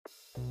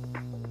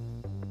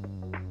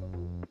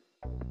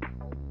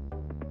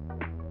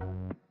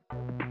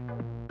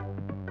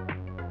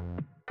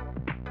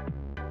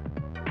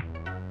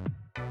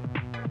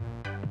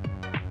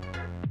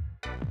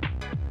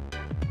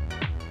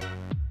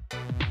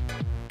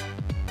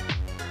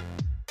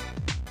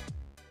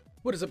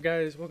What is up,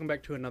 guys? Welcome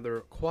back to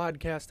another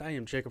Quadcast. I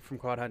am Jacob from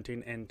Quad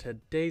Hunting, and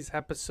today's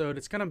episode,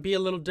 it's going to be a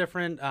little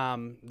different.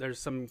 There's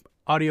some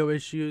audio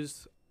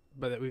issues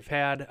that we've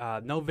had.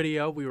 No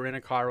video. We were in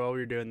a car while we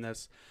were doing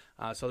this.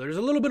 So there's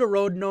a little bit of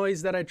road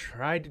noise that I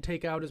tried to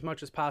take out as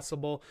much as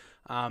possible,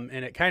 and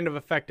it kind of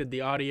affected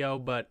the audio,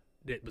 but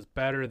it was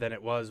better than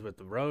it was with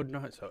the road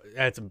noise. So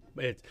it's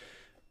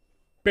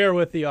bear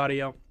with the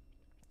audio.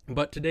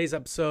 But today's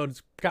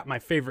episode's got my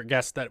favorite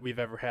guest that we've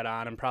ever had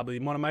on, and probably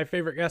one of my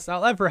favorite guests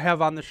I'll ever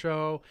have on the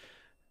show.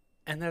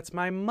 And that's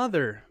my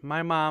mother,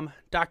 my mom,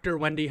 Dr.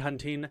 Wendy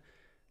Hunting.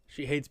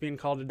 She hates being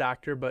called a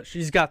doctor, but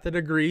she's got the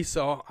degree,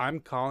 so I'm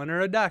calling her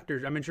a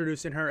doctor. I'm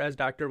introducing her as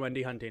Dr.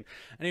 Wendy Hunting.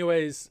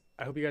 Anyways,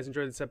 I hope you guys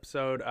enjoyed this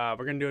episode.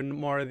 We're going to do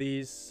more of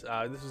these.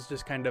 This is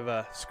just kind of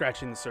a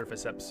scratching the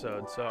surface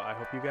episode, so I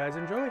hope you guys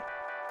enjoy.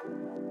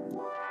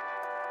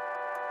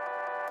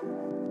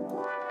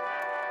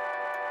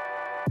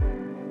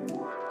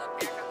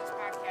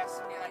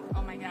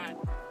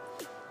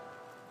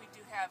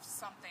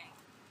 Something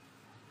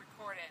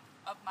recorded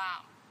of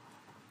Mom,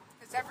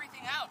 because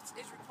everything else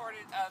is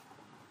recorded of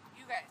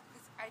you guys,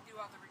 because I do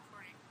all the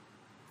recording.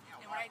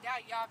 Yeah, and when I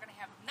die, y'all gonna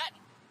have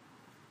nothing.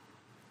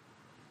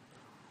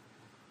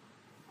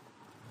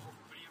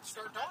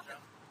 Start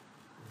talking.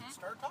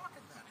 Start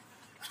talking then.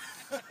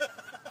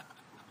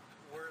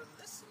 We're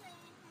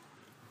listening.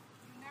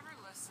 You never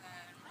listen.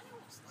 I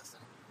always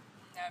listen.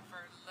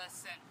 Never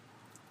listen.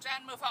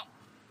 John, move home.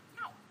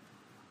 No.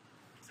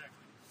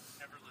 Exactly.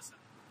 Never listen.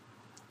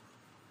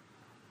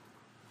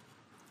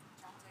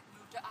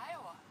 To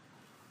Iowa.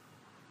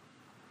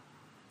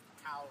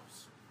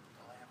 Cows. That's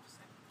all I have to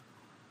say.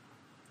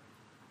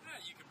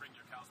 Yeah, you can bring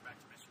your cows back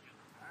to Michigan.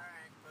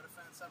 Alright, put a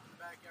fence up in the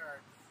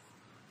backyard.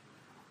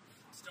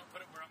 Just don't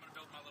put it where I'm going to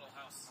build my little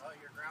house. Oh,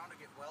 your ground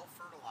will get well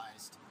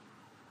fertilized.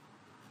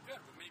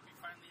 Good, we may be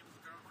finally able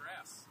to grow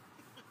grass.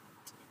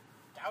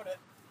 Doubt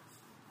it.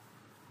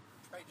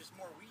 Probably just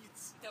more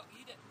weeds. Don't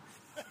eat it.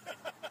 Probably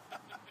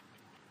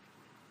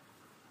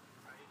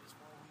just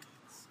more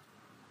weeds.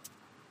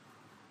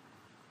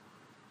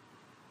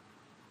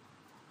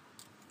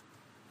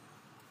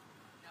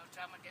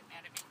 John would get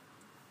mad at me.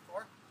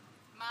 Or?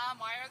 Mom,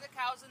 why are the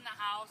cows in the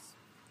house?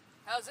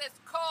 Because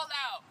it's cold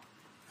out.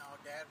 No,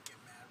 Dad would get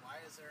mad.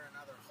 Why is there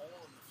another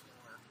hole in the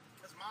floor?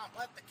 Because Mom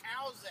let the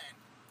cows in.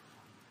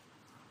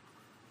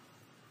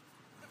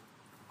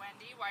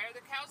 Wendy, why are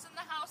the cows in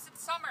the house? It's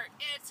summer.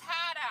 It's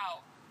hot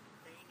out.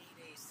 They need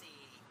AC.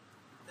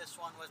 This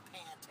one was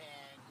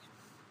panting.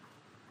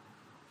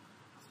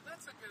 So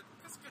that's a good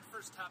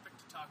first topic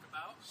to talk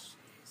about.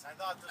 Jeez, I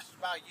thought this was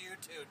about you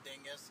two,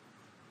 dingus.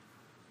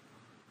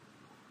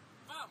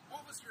 Mom,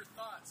 what was your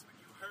thoughts when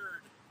you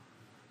heard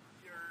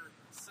your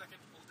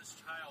second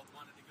oldest child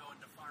wanted to go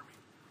into farming?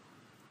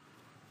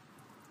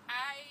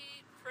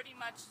 I pretty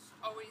much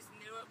always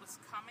knew it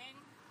was coming.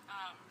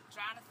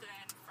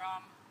 Jonathan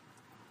from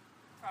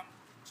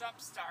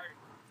Jumpstart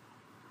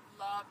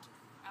loved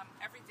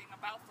everything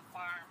about the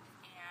farm,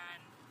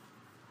 and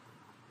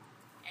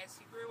as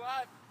he grew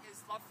up,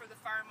 his love for the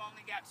farm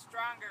only got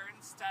stronger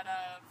instead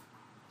of,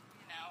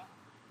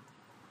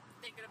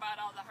 thinking about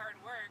all the hard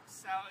work.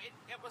 So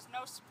it was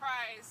no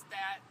surprise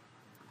that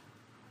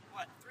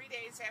 3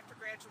 days after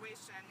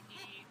graduation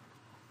he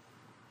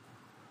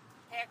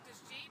packed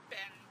his Jeep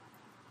and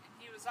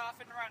he was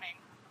off and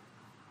running.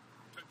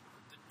 Took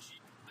the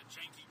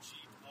janky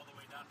Jeep all the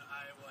way down to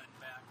Iowa and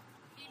back.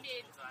 He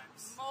made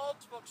times.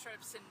 multiple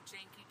trips in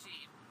janky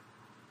Jeep.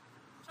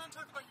 John,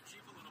 talk about your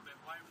Jeep a little bit.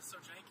 Why it was so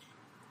janky?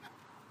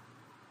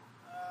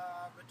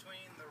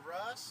 Between the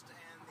rust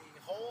and the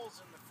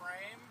holes in the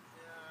frame,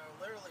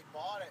 literally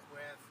bought it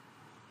with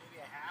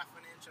maybe a ½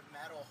 an inch of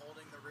metal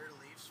holding the rear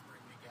leaf spring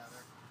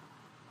together.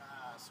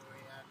 So we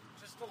had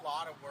just a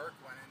lot of work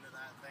went into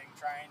that thing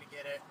trying to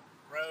get it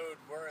road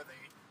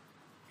worthy,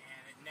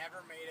 and it never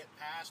made it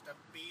past a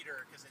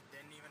beater because it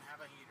didn't even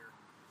have a heater.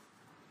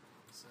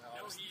 So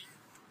No heat.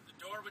 The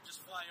door would just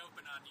fly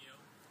open on you.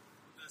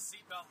 The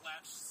seatbelt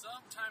latch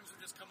sometimes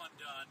would just come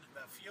undone.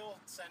 the fuel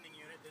sending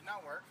unit did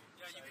not work.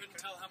 Yeah, so you couldn't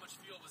tell how much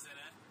fuel was in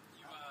it.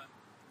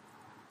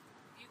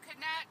 You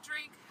could not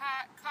drink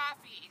hot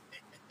coffee.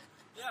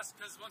 Yes,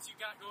 because once you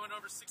got going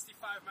over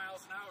 65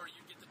 miles an hour,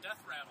 you'd get the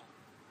death rattle.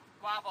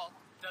 Wobble.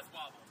 Death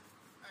wobble.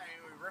 I mean,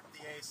 we ripped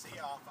the AC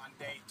off on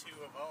day 2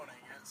 of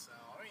owning it, so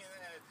I mean,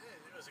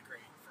 it was a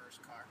great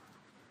first car.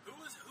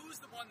 Who's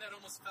the one that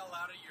almost fell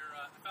out of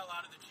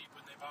the Jeep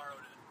when they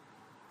borrowed it?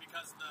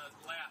 Because the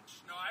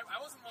latch. No, I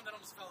wasn't one that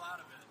almost fell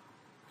out of it.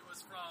 It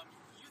was from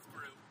youth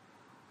group.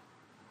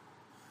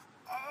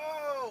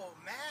 Oh,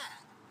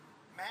 Matt.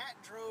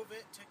 Matt drove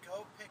it to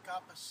go pick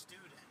up a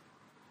student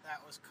that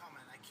was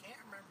coming. I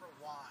can't remember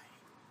why.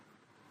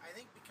 I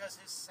think because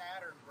his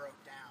Saturn broke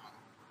down.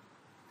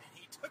 And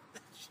he took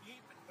the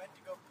Jeep and went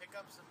to go pick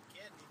up some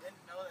kid, and he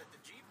didn't know that the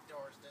Jeep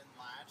doors didn't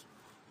latch.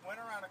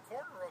 Went around a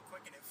corner real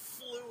quick, and it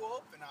flew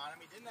open on him.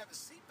 He didn't have his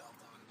seatbelt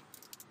on.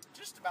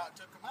 Just about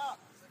took him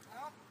out. I was like,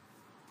 well...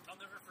 I'll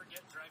never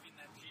forget driving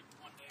that Jeep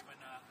one day when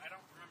I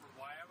don't remember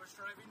why I was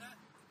driving it.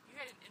 You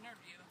had an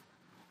interview.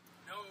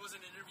 No, it was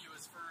an interview. It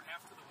was for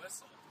After the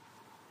Whistle,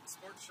 a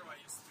sports show I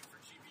used to do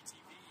for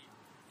GBTV,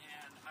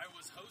 and I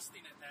was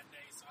hosting it that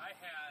day. So I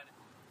had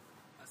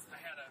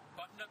a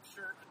button-up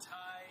shirt, a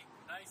tie,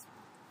 nice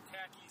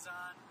khakis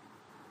on,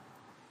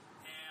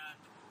 and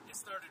it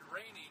started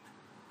raining.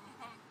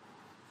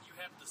 You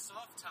had the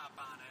soft top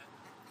on it,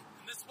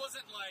 and this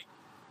wasn't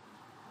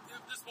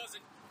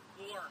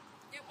warm.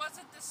 It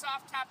wasn't the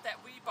soft top that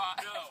we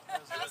bought. No,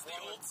 it was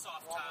the old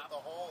soft One top. with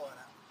the hole in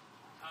it.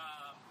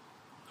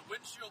 The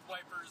windshield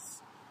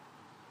wipers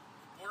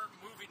weren't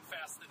moving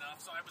fast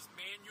enough, so I was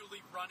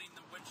manually running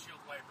the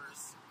windshield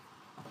wipers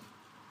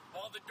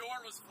while the door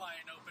was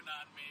flying open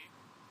on me,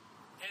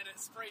 and it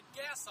sprayed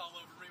gas all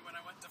over me when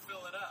I went to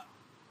fill it up.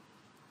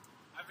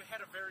 I've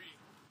had a very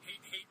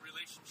hate-hate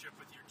relationship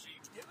with your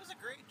Jeep. It was a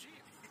great Jeep.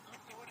 I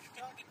don't know what you're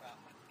talking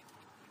about.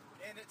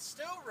 And it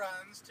still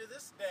runs to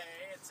this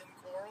day. It's in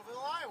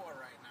Coralville, Iowa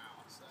right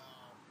now. So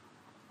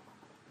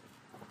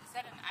Is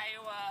that an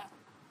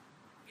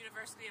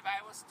University of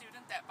Iowa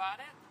student that bought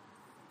it?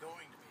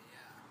 going to be,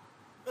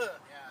 yeah.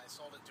 Yeah, I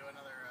sold it to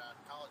another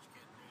college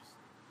kid who's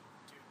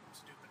too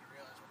stupid to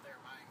realize what they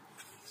were buying.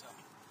 So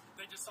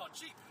They just saw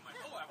Jeep and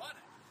went, oh, I want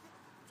it.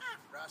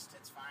 rust,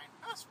 it's fine.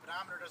 Oh,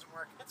 speedometer doesn't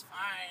work. It's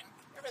fine.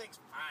 Everything's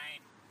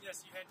fine.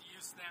 Yes, you had to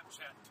use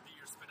Snapchat to be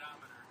your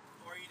speedometer.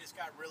 Or you just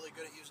got really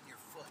good at using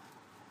your foot.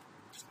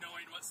 Just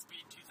knowing what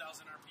speed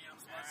 2,000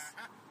 RPMs was.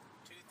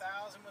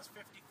 2000 was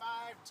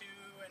 55, 2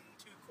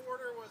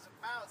 2/4 was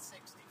about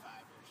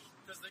 65-ish.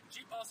 Because the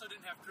Jeep also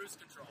didn't have cruise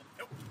control.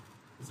 Nope.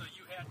 So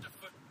you had to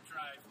foot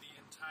drive the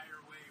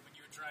entire way when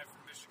you would drive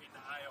from Michigan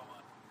to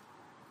Iowa.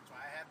 That's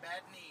why I have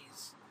bad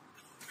knees.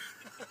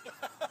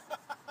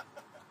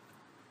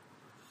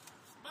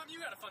 Mom,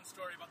 you had a fun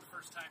story about the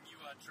first time you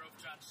drove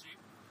John's Jeep.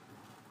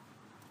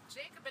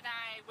 Jacob and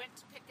I went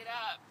to pick it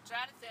up.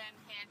 Jonathan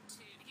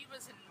he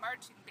was in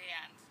marching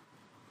band.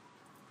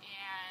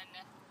 And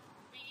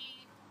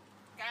we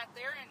got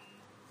there and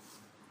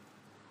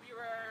we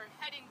were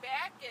heading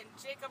back, and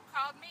Jacob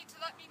called me to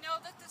let me know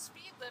that the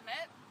speed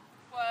limit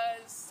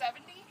was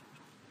 70.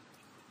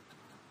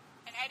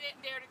 And I didn't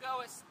dare to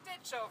go a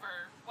stitch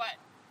over,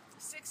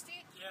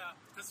 60? Yeah,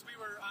 because we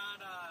were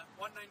on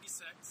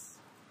 196.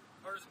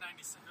 Or was it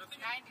 96? I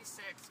think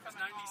 96 it was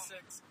coming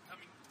 96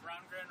 coming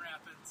around Grand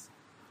Rapids.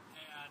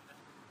 And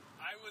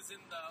I was in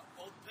the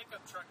old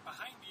pickup truck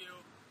behind you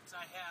because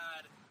I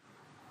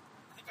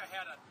think I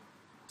had a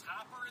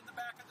topper in the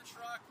back of the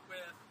truck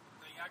with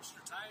the extra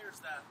tires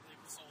that they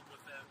sold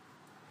with it,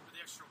 with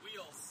the extra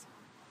wheels.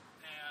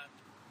 And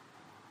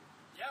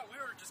yeah, we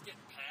were just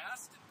getting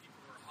passed and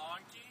people were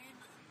honking.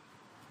 And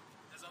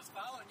as I was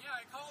following,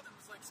 I called and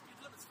was like, speed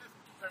limit's 50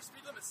 or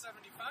speed limit's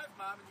 75,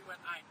 Mom, and you went,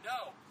 I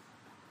know.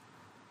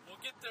 We'll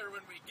get there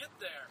when we get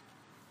there.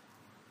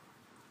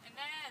 And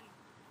then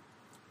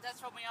that's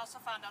when we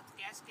also found out the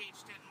gas gauge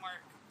didn't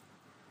work.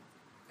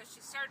 Because she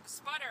started to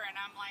sputter, and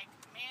I'm like,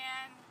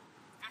 man,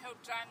 I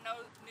hope John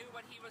knew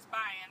what he was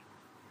buying.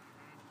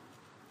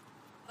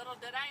 Little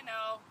did I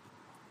know,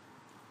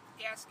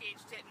 gas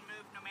gauge didn't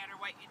move no matter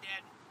what you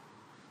did.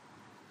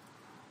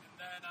 And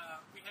then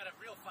we had a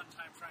real fun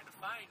time trying to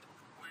find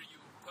where you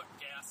put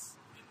gas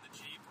in the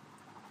Jeep.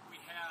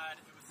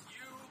 It was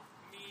you,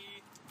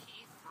 me,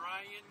 Keith.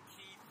 Brian,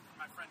 Keith, and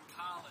my friend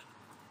Colin.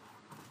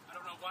 I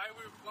don't know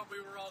what we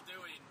were all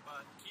doing,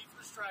 but Keith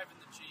was driving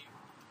the Jeep,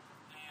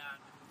 and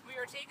We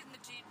were taking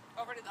the Jeep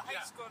over to the high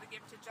Yeah. school to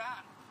give to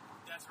John.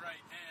 that's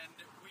right. And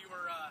we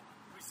were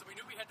so we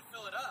knew we had to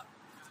fill it up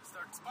because it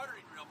started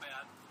sputtering real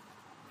bad.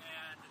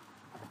 And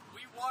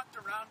we walked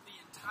around the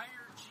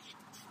entire Jeep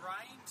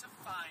trying to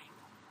find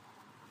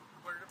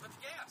where to put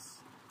the gas.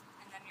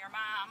 And then your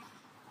mom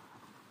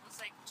was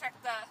like, check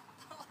the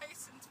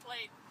license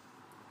plate.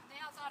 And they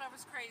all thought I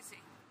was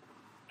crazy.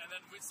 And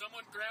then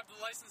someone grabbed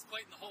the license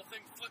plate and the whole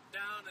thing flipped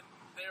down and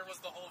there was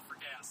the hole for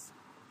gas.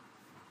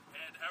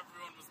 And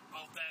everyone was,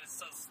 oh, that is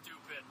so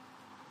stupid.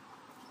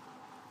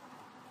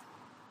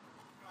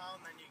 Well,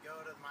 and then you go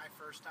to my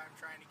first time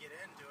trying to get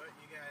into it.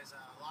 You guys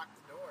locked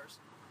the doors,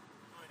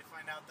 only to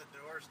find out the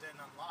doors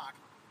didn't unlock,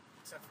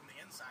 except from the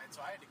inside.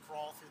 So I had to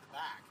crawl through the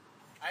back.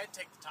 I had to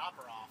take the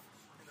topper off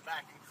in the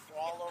back and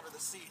crawl over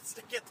the seats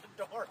to get the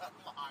door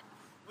unlocked.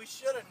 We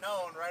should have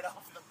known right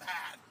off the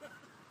bat.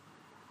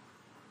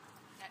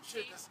 That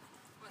Should Jeep just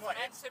was what?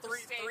 meant It's to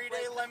stay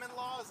three-day with lemon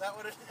law. Is that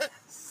what it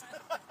is?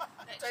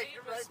 That Take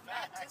Jeep it was right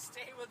meant to back.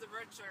 stay with the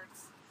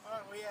Richards.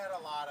 Well, we had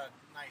a lot of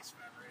nice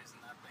memories in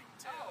that thing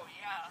too. Oh,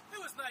 yeah. It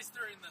was nice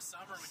during the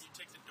summer when you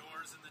take the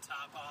doors and the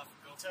top off and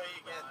go Until for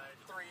you a get ride.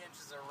 3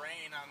 inches of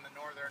rain on the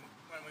northern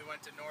when we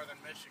went to northern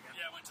Michigan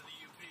Yeah, I went to the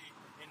UP.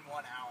 in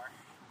 1 hour.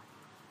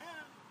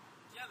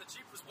 Yeah, the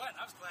Jeep was wet.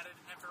 I was glad I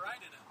didn't have to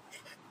ride in it.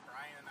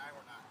 Brian and I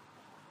were not.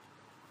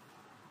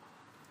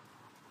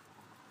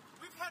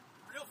 We've had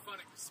real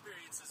fun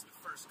experiences with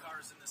first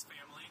cars in this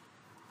family.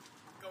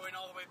 Going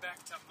all the way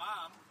back to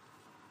Mom,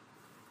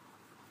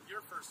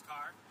 your first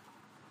car.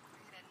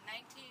 I had a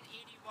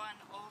 1981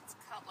 Olds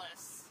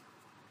Cutlass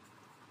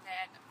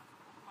that,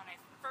 when I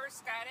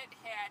first got it,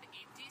 had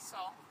a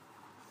diesel.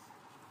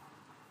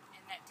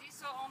 And that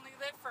diesel only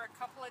lived for a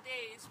couple of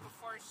days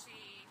before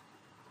she,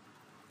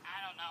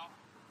 I don't know,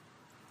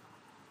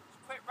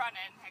 quit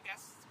running, I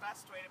guess is the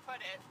best way to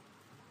put it.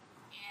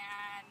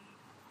 And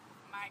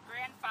my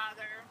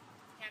grandfather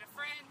had a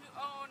friend who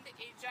owned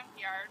a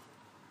junkyard,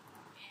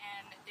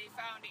 and they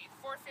found a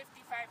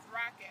 455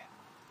 Rocket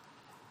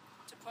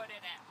to put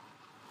it in.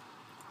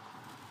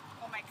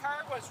 Well, my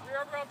car was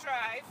rear-wheel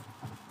drive,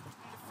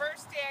 and the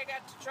first day I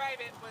got to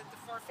drive it with the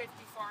 454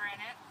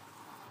 in it,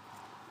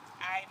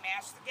 I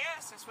mashed the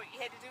gas. That's what you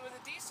had to do with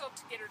a diesel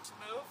to get her to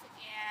move,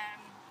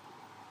 and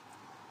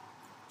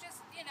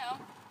just,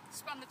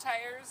 spun the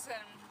tires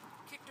and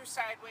kicked her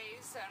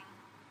sideways, and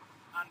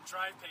On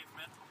dry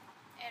pavement.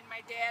 and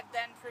my dad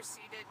then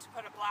proceeded to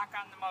put a block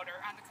on the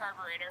motor, on the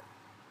carburetor.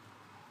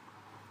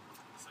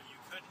 So you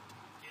couldn't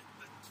get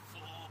the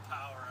full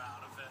power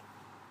out of it.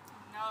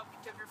 Nope, he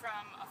took her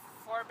from a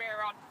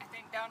 4-barrel, I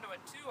think, down to a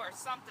 2 or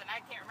something. I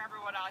can't remember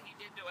what all he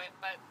did to it,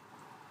 but...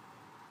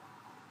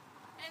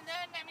 And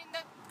then,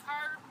 the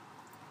car,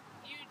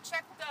 you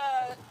check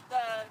the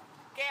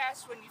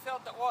gas when you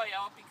filled the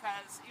oil,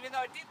 because even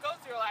though it did go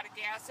through a lot of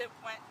gas, it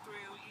went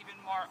through even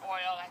more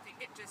oil. I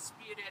think it just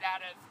spewed it out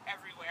of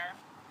everywhere.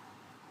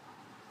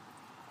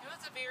 It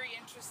was a very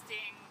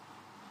interesting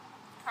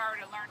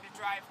car to learn to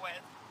drive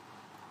with.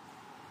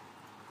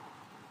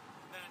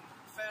 Then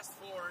fast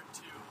forward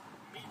to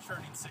me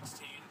turning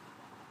 16.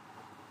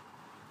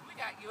 We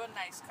got you a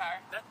nice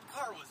car. That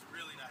car was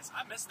really nice.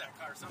 I miss that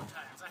car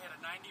sometimes. I had a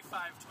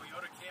 95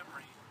 Toyota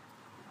Camry,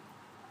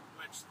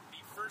 which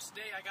the first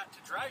day I got to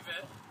drive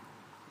it,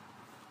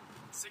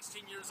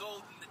 16 years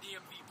old in the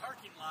DMV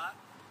parking lot,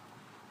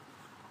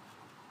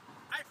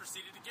 I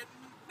proceeded to get,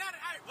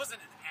 it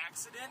wasn't an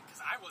accident because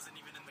I wasn't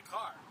even in the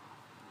car.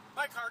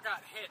 My car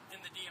got hit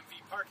in the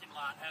DMV parking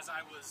lot as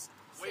I was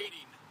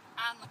waiting.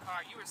 On the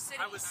car. You were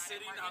sitting I was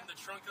sitting on the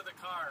trunk of the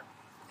car.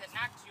 That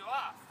knocked you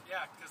off.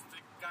 Yeah, because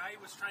the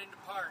guy was trying to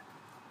park,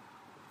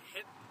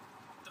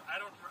 I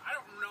don't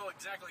know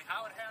exactly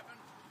how it happened.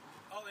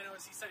 All I know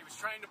is he said he was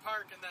trying to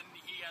park, and then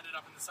he ended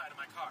up in the side of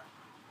my car.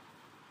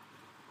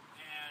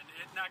 And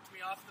it knocked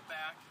me off the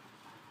back.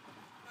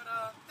 But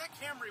that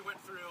Camry went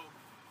through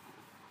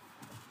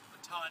a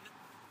ton.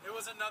 It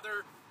was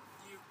another,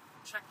 you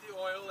check the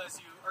oil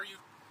you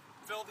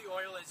fill the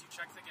oil as you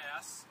check the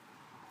gas.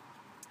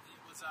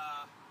 It was,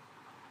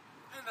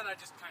 and then I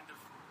just kind of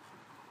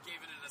gave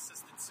it an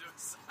assisted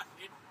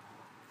suicide.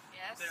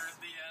 Yes. There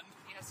at the end.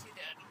 Yes, you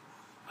did.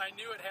 I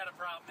knew it had a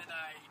problem, and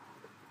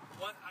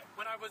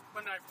when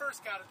I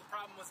first got it, the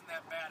problem wasn't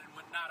that bad and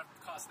would not have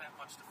cost that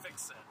much to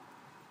fix it.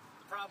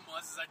 The problem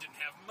was I didn't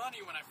have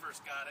money when I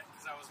first got it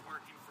because I was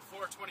working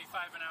for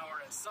 $4.25 an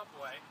hour at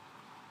Subway,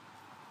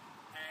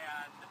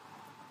 and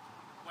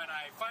when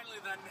I finally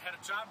then had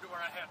a job to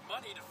where I had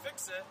money to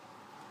fix it,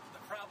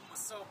 the problem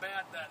was so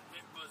bad that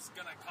it was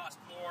going to cost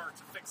more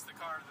to fix the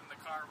car than the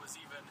car was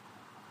even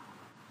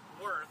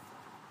worth.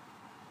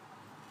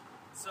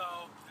 So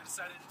I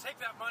decided to take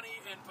that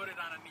money and put it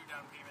on a new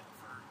down payment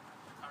for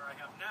the car I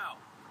have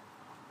now.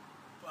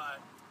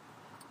 But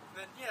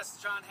then, yes,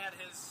 John had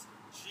his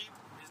Jeep,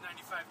 his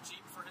 95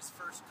 Jeep for his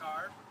first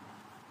car.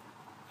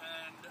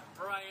 And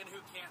Brian,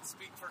 who can't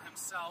speak for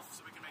himself,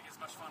 so we can make as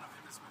much fun of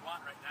him as we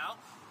want right now,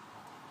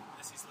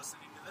 as he's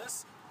listening to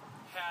this,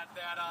 had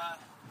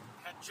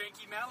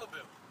janky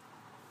Malibu.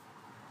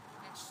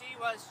 And she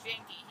was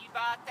janky. He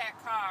bought that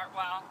car,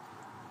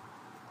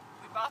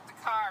 we bought the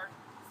car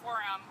for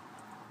him,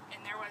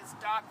 and there was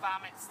dog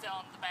vomit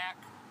still in the back.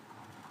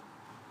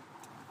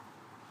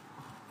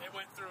 It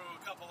went through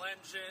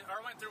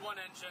one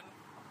engine.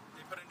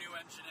 They put a new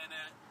engine in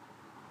it.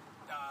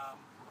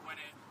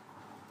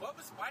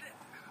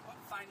 What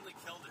finally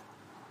killed it?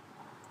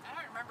 I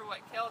don't remember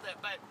what killed it,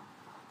 but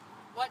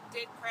what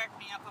did crack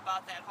me up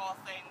about that whole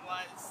thing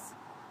was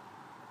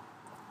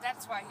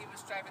that's why he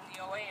was driving the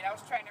 08. I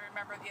was trying to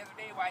remember the other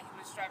day why he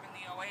was driving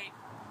the 08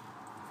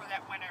 for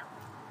that winter.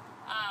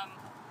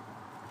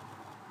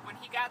 When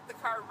he got the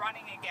car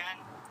running again,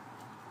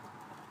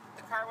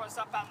 the car was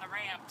up on the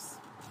ramps.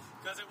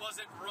 Because it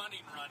wasn't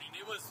running.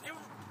 It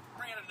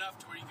ran enough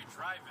to where you could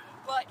drive it.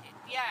 But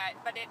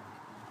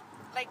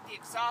the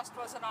exhaust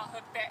wasn't all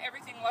hooked back.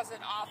 Everything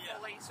wasn't all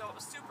fully, so it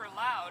was super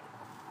loud.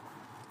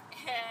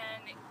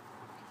 And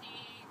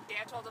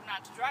Dad told him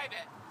not to drive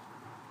it.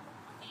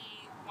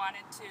 He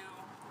wanted to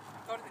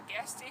go to the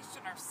gas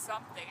station or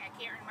something. I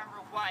can't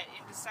remember what,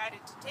 and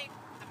decided to take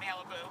the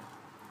Malibu.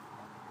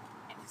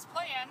 And his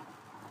plan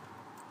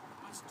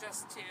was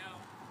just to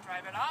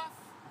drive it off,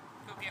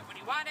 go get what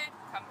he wanted,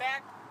 come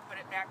back, put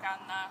it back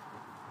on the...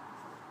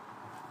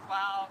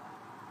 Well,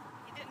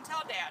 he didn't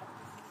tell Dad.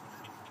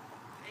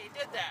 He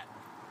did that.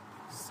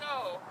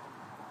 So,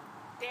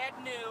 Dad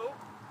knew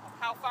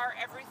how far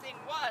everything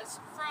was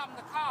from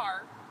the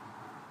car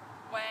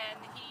when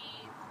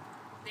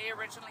they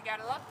originally got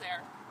it up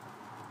there.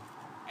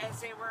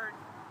 As they were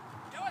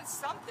doing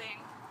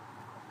something,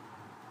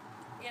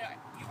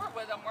 you were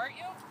with them, weren't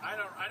you? I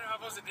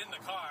wasn't in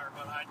the car,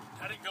 but I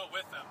didn't go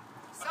with them.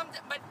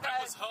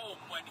 I was home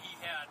when he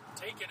had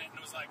taken it and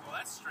was like, well,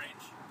 that's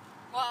strange.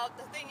 Well,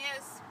 the thing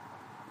is,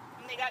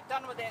 when they got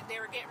done with it, they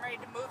were getting ready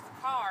to move the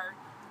car,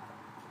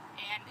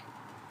 and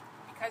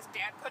because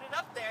Dad put it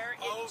up there,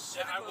 it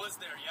should have moved. I was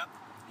there. Yep.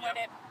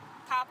 When it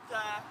popped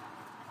the.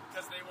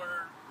 Because they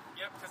were.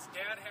 Yep. Because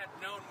Dad had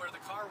known where the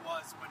car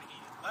was when he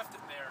left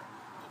it there.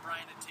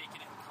 O'Brien had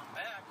taken it and come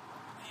back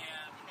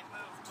and it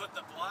moved. Put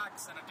the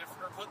blocks in a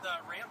different, or put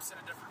the ramps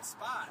in a different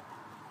spot.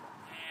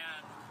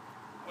 And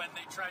when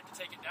they tried to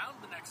take it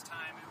down the next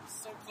time, it was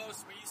so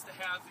close. We used to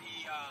have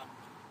the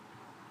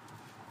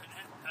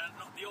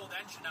old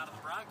engine out of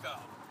the Bronco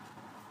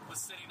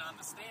was sitting on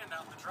the stand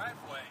out in the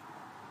driveway,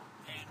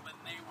 and when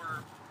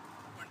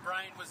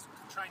Brian was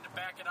trying to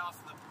back it off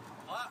the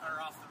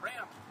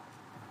ramp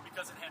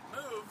because it had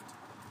moved,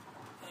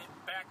 it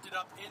backed it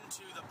up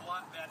into that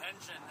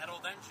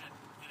old engine,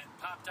 and it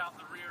popped out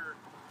the rear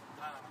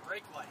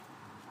brake light.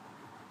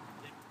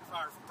 It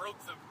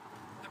broke the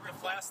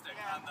plastic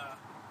on the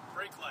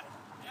brake light.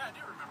 Yeah, I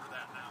do remember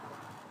that now.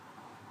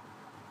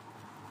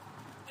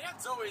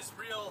 Dad's always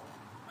real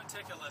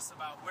meticulous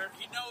about where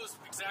he knows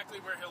exactly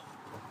where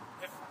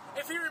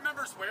if he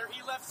remembers where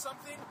he left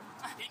something,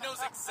 he knows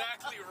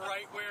exactly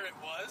right where it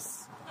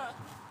was.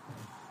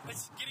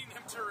 It's getting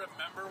him to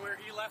remember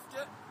where he left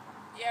it.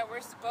 Yeah,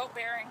 where's the boat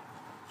bearing?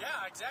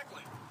 Yeah,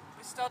 exactly.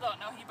 We still don't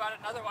know. He bought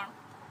another one.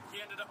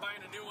 He ended up buying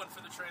a new one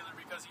for the trailer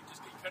because he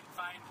couldn't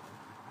find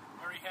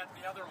where he had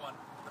the other one.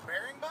 The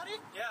bearing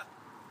buddy? Yeah.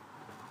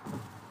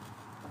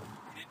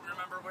 He didn't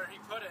remember where he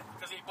put it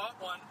because he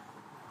bought one,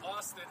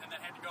 lost it, and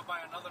then had to go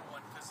buy another one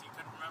because he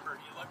couldn't remember.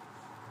 He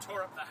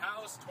tore up the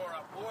house, tore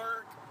up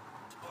work,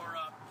 tore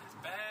up his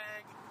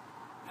bag,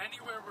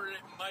 anywhere where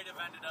it might have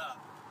ended up.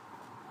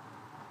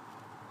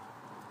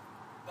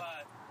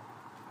 But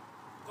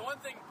the one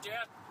thing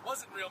Dad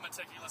wasn't real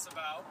meticulous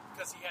about,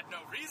 because he had no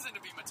reason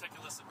to be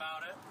meticulous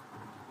about it,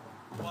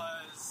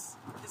 was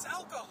his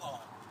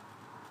alcohol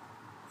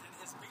and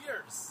his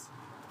beers.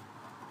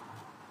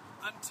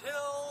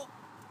 Until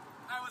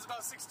I was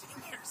about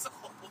 16 years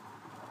old.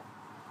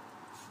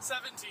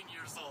 17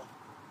 years old.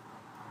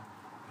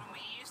 When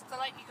we used to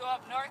let you go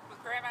up north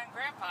with Grandma and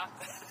Grandpa.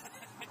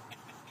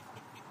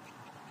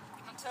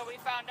 Until we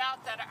found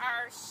out that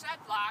our shed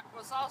lock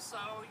was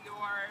also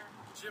your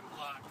gym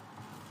lock.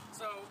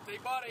 So they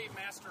bought a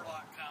master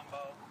lock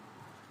combo.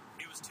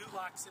 It was 2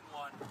 locks in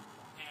one,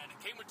 and it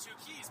came with 2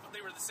 keys, but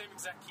they were the same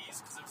exact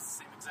keys because it was the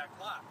same exact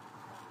lock.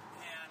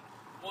 And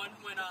one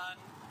went on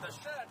the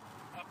shed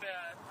up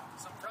at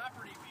some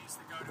property we used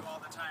to go to all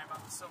the time up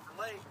in Silver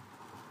Lake.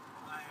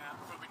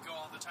 Where we'd go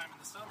all the time in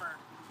the summer,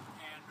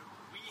 and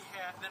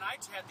then I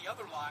had the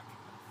other lock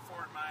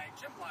for my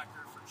gym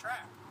locker for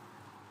track.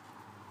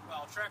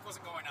 Well, track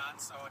wasn't going on,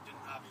 so I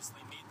didn't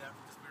obviously need that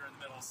because we were in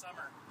the middle of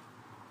summer.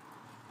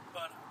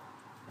 But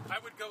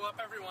I would go up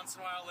every once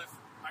in a while if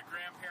my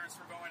grandparents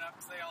were going up,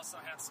 because they also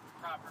had some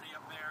property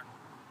up there.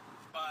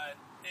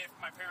 But if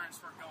my parents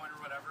weren't going or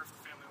whatever, if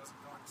the family wasn't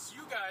going. So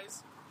you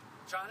guys,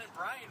 John and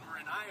Brian, were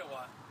in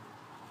Iowa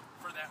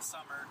for that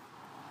summer.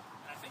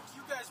 I think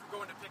you guys were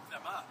going to pick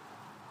them up.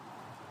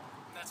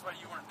 And that's why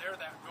you weren't there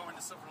going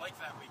to Silver Lake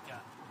that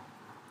weekend.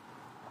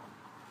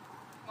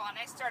 Well, and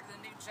I started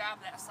a new job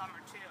that summer,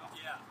 too.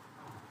 Yeah.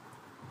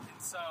 And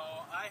so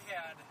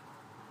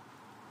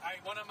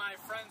one of my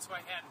friends who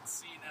I hadn't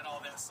seen at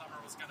all that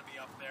summer was going to be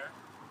up there.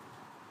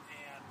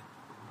 And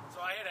so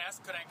I had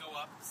asked, could I go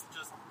up,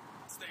 just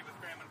stay with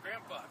Grandma and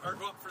Grandpa, or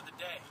go up for the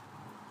day?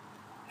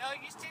 No,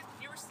 you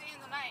were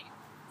staying the night.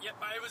 Yep,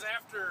 but it was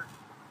after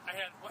I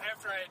had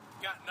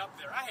gotten up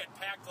there. I had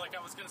packed like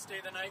I was going to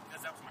stay the night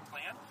because that was my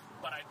plan,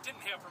 but I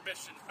didn't have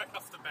permission right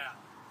off the bat.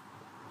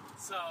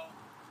 So,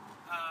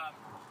 I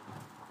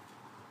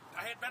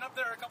had been up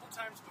there a couple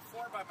times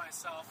before by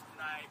myself,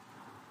 and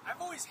I've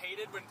always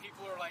hated when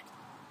people are like,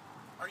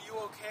 are you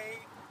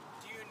okay?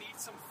 Do you need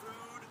some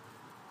food?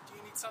 Do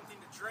you need something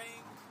to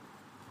drink?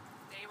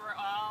 They were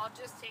all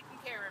just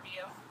taking care of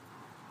you.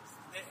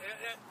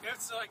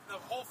 It's like the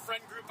whole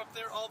friend group up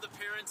there, all the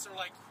parents are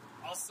like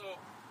also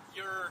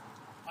your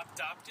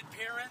adopted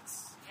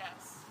parents.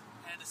 Yes.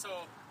 And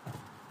so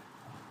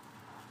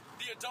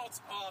the adults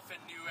often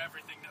knew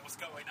everything that was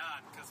going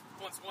on, because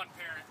once one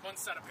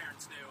set of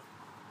parents knew,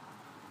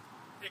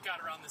 it got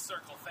around the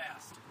circle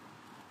fast.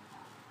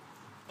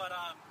 But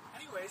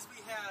anyways, we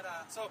had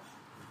so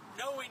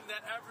knowing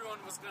that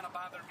everyone was going to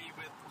bother me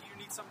with, do you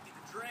need something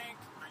to drink?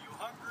 Are you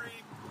hungry?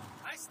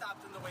 I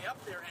stopped on the way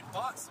up there and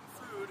bought some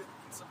food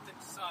and some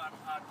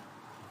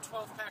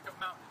 12-pack of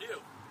Mountain Dew,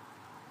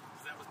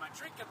 because that was my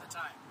drink at the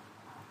time,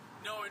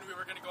 knowing we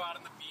were going to go out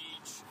on the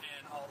beach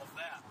and all of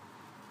that.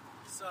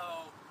 So,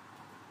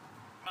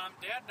 Mom,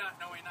 Dad not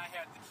knowing I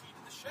had the key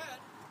to the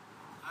shed,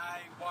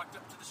 I walked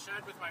up to the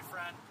shed with my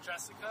friend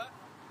Jessica,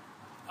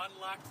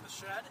 unlocked the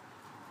shed,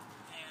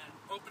 and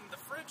opened the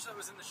fridge that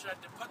was in the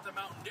shed to put the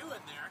Mountain Dew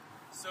in there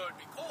so it'd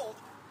be cold.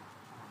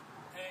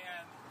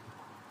 And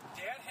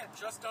Dad had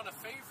just done a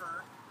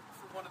favor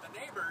for one of the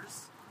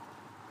neighbors,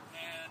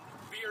 and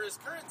beer is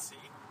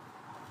currency,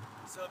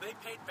 so they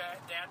paid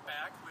Dad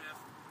back with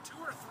 2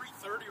 or 3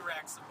 30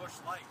 racks of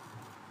Busch Light.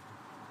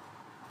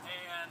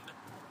 And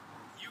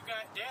you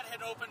Dad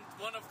had opened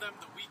one of them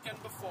the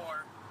weekend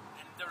before,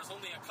 and there was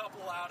only a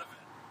couple out of it.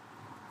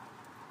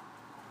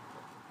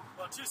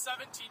 Well, two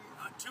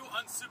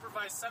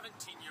unsupervised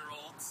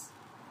 17-year-olds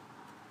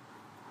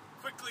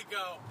quickly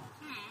go,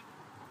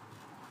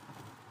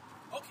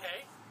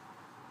 okay.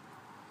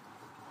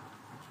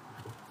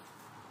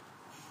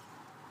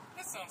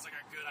 That sounds like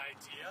a good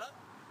idea.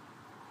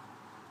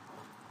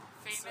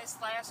 Famous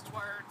last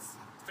words.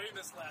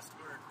 Famous last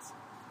words.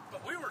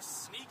 But we were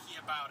sneaky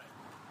about it.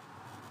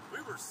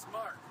 We were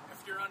smart.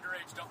 If you're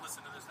underage, don't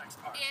listen to this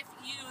next part. If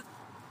you,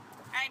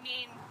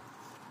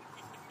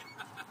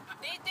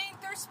 they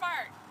think they're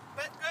smart.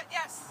 But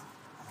yes,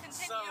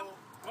 continue. So,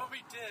 what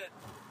we did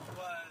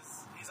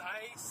was,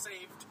 I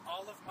saved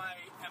all of my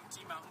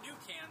empty Mountain Dew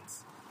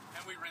cans,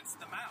 and we rinsed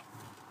them out.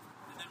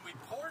 And then we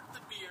poured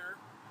the beer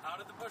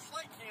out of the Busch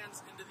Light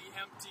cans into the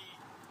empty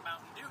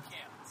Mountain Dew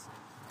cans.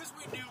 Because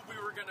we knew we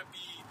were going to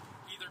be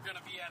either going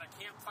to be at a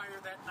campfire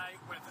that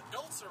night with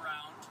adults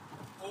around,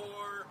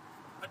 or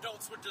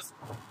adults would just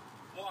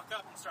walk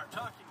up and start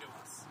talking to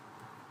us.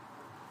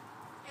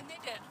 And they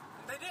did.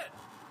 And they did.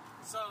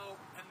 So,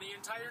 and the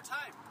entire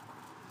time,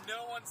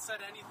 no one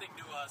said anything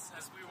to us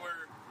as we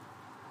were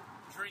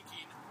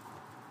drinking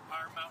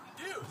our Mountain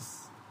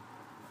Dews.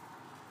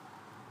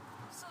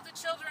 So the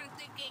children,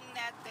 thinking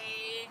that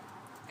they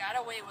got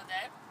away with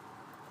it,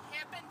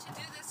 happened to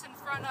do this in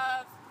front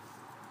of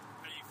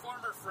A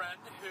former friend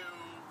who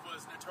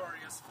was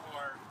notorious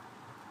for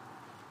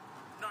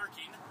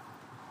narking,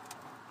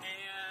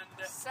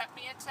 and sent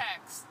me a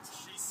text.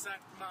 she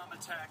sent Mom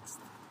a text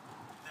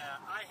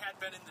that I had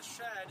been in the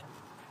shed,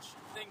 and she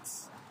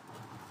thinks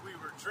we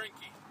were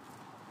drinking.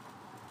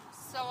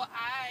 So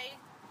I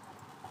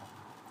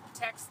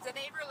text the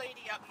neighbor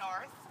lady up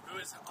north, Who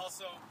is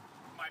also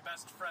my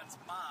best friend's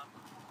mom.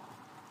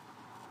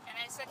 and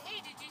I said,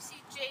 "Hey, did you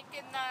see Jake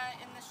in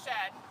the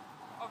shed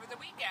over the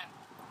weekend?"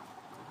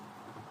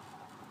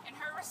 And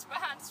her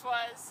response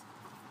was,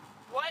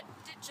 "What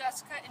did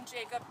Jessica and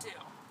Jacob do?"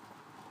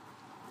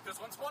 Because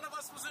once one of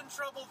us was in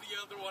trouble, the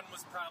other one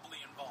was probably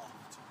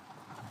involved.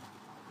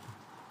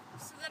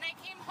 So then I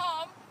came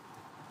home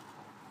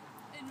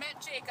and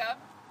met Jacob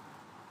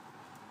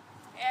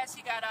as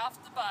he got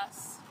off the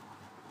bus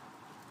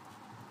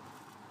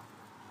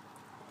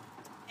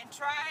and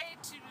tried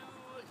to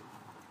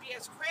be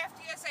as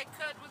crafty as I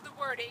could with the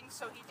wording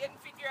so he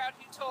didn't figure out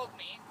who told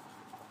me.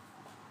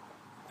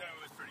 That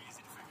was pretty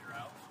easy to figure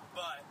out.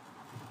 But,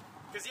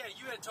 because yeah,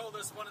 you had told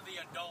us one of the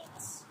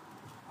adults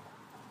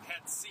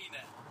had seen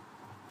it,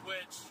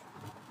 which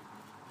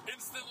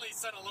instantly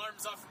set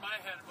alarms off in my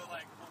head. But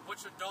like, well,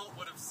 which adult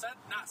would have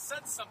not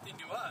said something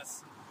to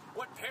us?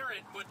 What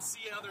parent would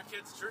see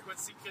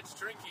kids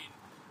drinking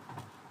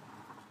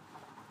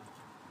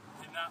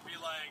and not be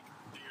like,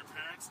 do your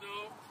parents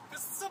know?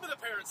 Because some of the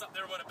parents up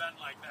there would have been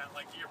like that.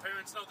 Like, do your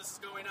parents know this is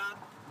going on?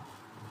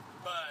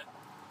 But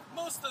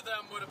most of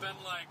them would have been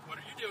like, what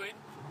are you doing?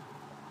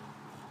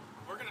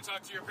 We're going to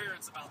talk to your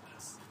parents about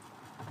this.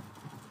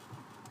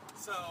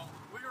 So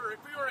we were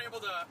able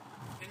to,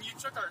 and you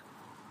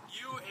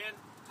and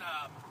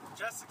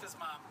Jessica's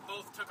mom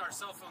both took our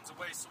cell phones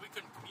away, so we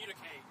couldn't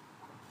communicate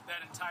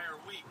that entire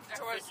week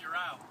to figure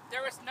out.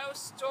 There was no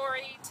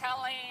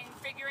storytelling,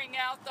 figuring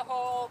out the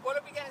whole, what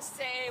are we going to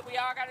say? We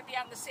all got to be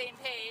on the same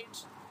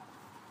page.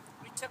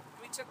 We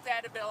took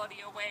that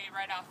ability away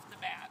right off the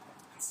bat.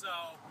 And so,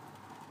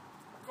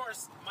 of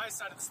course, my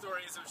side of the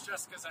story is it was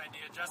Jessica's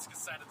idea. Jessica's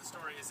side of the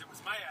story is it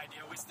was my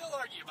idea. We still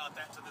argue about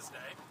that to this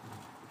day.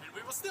 And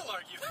we will still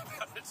argue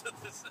about it to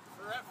this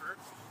forever.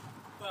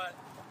 But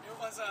it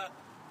was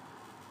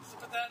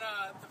but then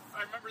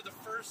I remember the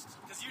first,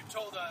 because you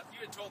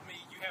had told me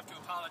you have to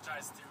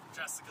apologize to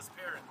Jessica's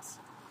parents.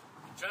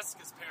 And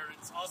Jessica's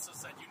parents also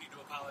said you need to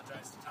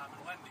apologize to Tom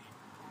and Wendy.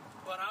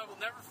 But I will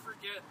never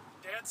forget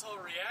Dad's whole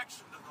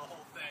reaction to the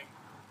whole thing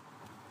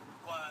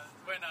was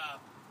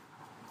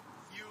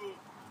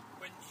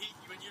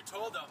when you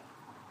told him,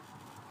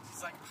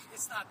 he's like,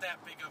 it's not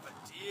that big of a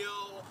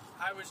deal.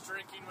 I was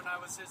drinking when I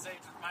was his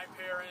age with my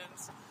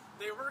parents.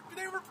 They were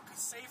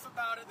safe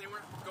about it. They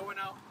weren't going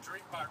out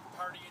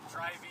partying,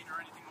 driving, or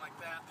anything like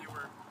that.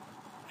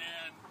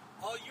 And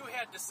all you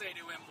had to say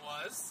to him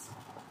was,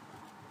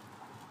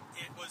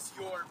 it was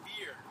your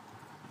beer.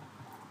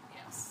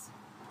 Yes.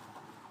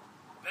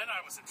 Then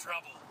I was in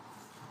trouble.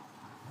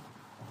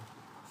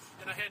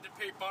 And I had to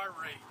pay bar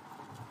rate.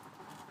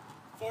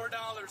 $4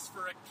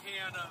 for a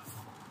can of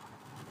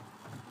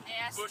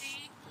Nasty Busch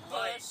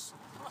Busch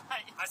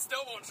Light. I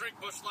still won't drink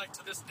Busch Light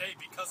to this day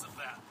because of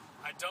that.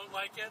 I don't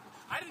like it.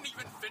 I didn't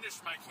even finish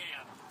my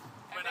can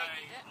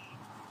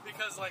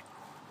because like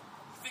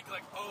you think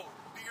like, oh,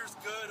 beer's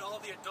good,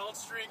 all the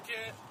adults drink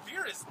it.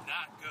 Beer is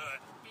not good.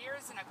 Beer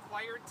is an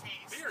acquired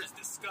taste. Beer is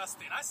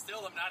disgusting. I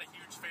still am not a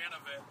huge fan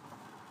of it.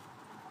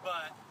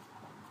 But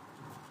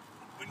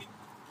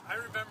I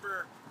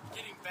remember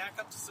getting back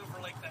up to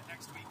Silver Lake that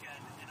next weekend,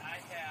 and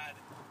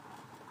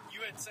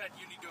you had said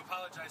you need to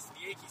apologize to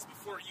the Yankees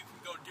before you can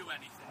go do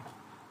anything.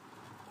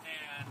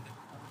 And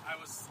I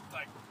was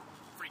like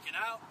freaking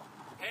out,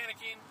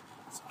 panicking.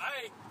 So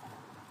I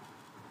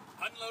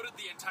unloaded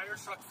the entire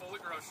truck full of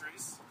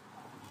groceries.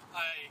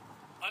 I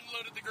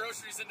unloaded the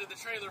groceries into the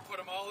trailer, put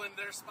them all in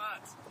their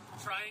spots,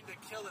 trying to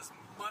kill as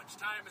much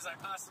time as I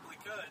possibly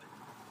could.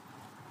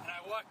 And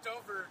I walked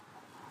over,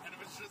 and it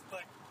was just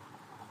like,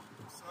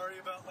 sorry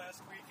about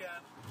last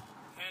weekend.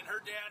 And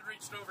her dad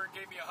reached over and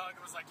gave me a hug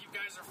and was like, you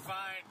guys are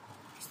fine.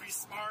 Just be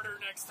smarter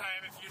next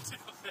time if you do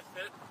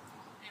it.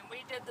 And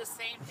we did the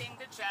same thing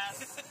to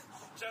Jess.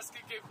 Jessica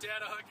gave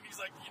Dad a hug, and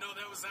he's like,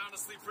 that was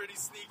honestly pretty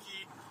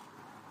sneaky.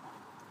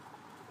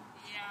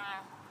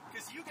 Yeah.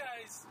 Because you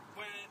guys,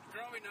 when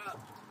growing up,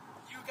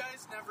 you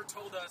guys never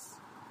told us,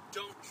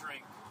 don't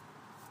drink.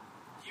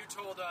 You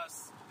told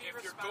us, if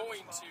you're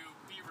going to,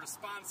 be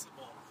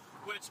responsible.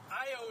 Which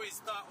I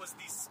always thought was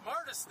the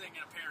smartest thing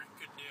a parent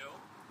could do.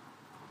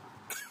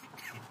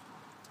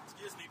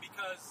 Excuse me,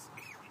 because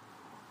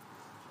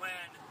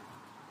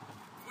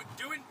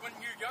when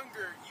you're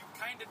younger, you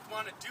kind of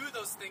want to do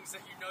those things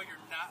that you know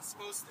you're not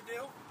supposed to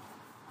do.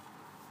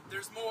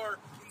 There's more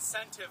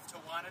incentive to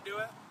want to do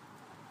it.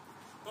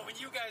 But when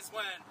you guys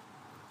went,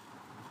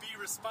 be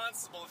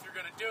responsible if you're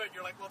going to do it,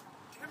 you're like, well,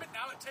 damn it,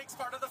 now it takes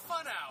part of the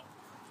fun out.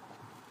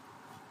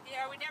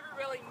 Yeah, we never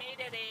really made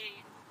it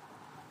a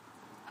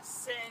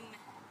sin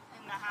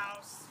in the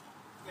house.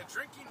 Yeah,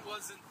 drinking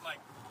wasn't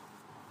like,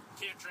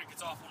 can't drink,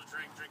 it's awful to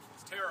drink,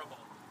 drinking's terrible.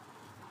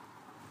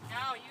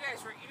 No, you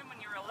guys were, even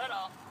when you were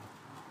little,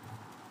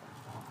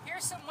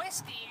 here's some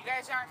whiskey, you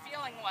guys aren't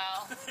feeling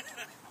well.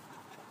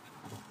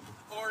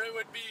 Or it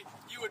would be,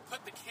 you would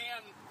put the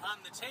can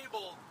on the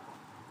table,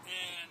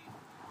 and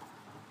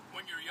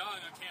when you're young,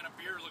 a can of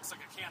beer looks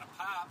like a can of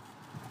pop.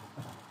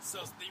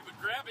 So you would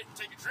grab it and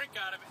take a drink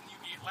out of it, and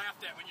you'd get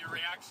laughed at when your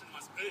reaction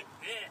was,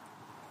 eh.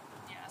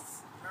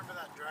 Yes. Remember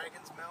that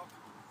dragon's milk?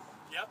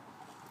 Yep.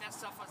 That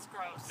stuff was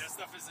gross. That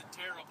stuff is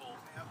terrible.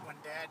 Yep, when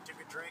Dad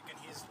took a drink and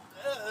he's,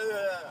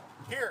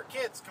 here,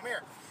 kids, come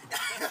here.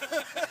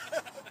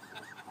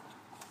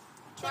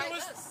 Try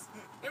But this.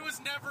 it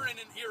was never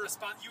in an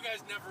irresponsible. You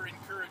guys never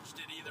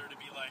encouraged it either to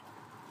be like,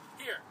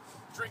 here,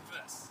 drink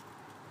this.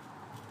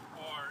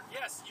 Or,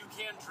 yes, you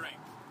can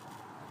drink.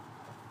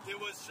 It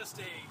was just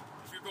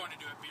if you're going to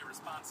do it, be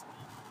responsible.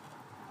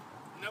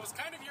 And that was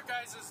kind of your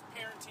guys'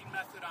 parenting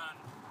method on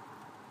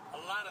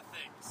a lot of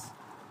things.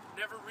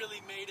 Never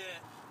really made it,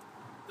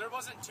 there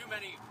wasn't too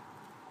many,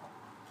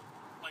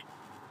 like,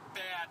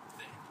 bad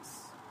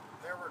things.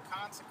 There were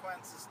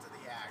consequences to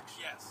the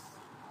action. Yes.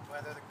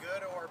 Whether the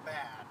good or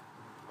bad,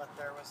 but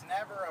there was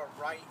never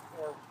a right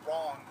or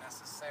wrong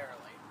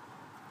necessarily.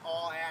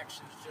 All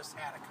actions just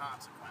had a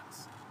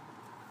consequence.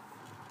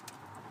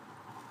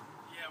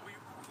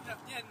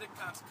 Yeah, and the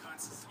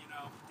consequences,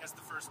 as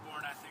the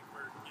firstborn, I think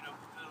were,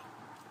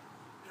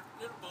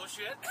 little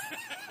bullshit.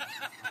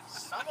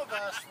 Some of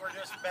us were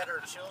just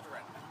better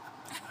children.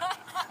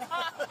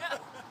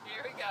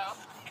 Here we go.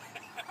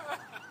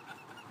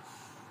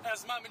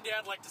 As Mom and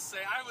Dad like to say,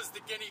 I was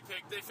the guinea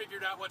pig. They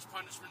figured out which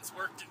punishments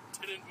worked and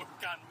didn't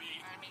work on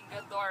me. I mean,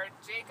 good Lord.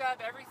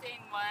 Jacob, everything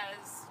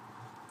was,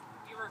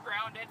 you were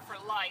grounded for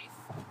life.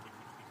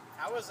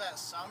 How was that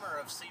summer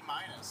of C-?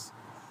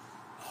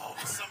 Oh,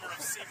 the summer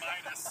of C-.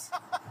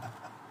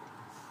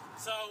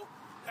 So,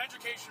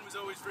 education was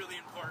always really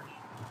important,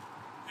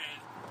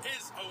 and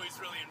is always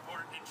really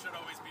important, and should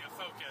always be a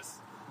focus.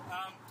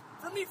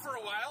 For me, for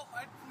a while,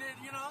 it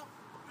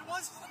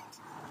wasn't.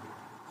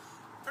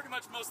 Pretty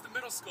much most of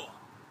middle school.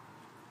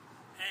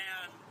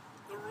 And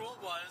the rule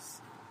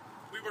was,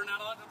 we were not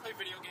allowed to play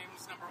video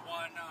games, number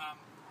one,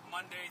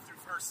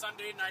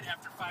 Sunday night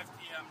after 5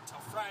 p.m. till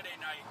Friday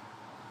night,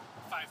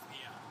 5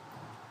 p.m.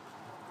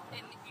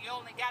 And you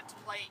only got to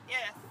play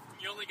if.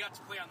 You only got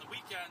to play on the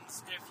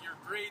weekends if your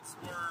grades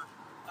were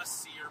a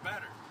C or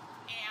better.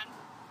 And.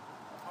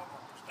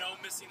 No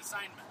missing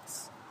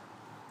assignments.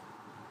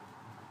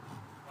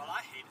 Well, I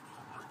hated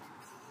homework.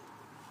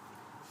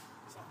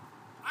 So,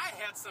 I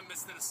had some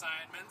missed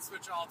assignments,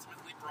 which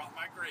ultimately brought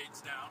my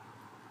grades down.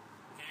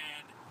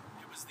 And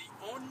it was the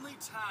only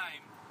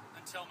time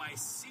until my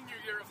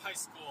senior year of high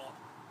school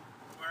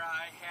where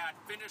I had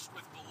finished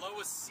with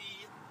below a C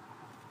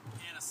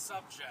in a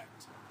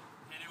subject.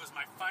 And it was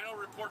my final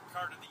report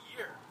card of the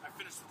year. I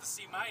finished with a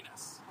C-.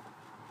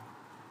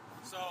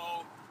 So,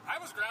 I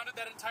was grounded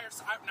that entire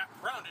summer. Not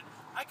grounded,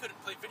 I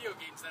couldn't play video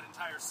games that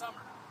entire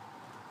summer.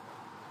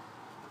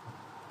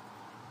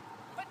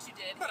 But you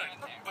did But here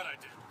and there. I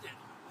did. Yeah.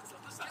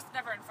 Just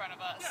never in front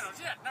of us.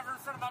 Yeah, never in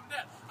front of Mom and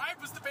Dad. I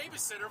was the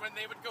babysitter when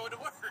they would go to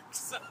work,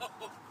 so...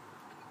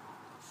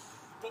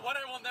 But what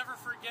I will never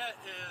forget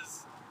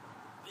is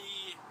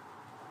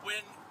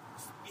when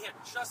we had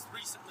just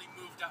recently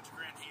moved out to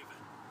Grand Haven.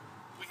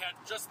 We had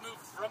just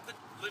moved from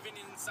living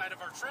inside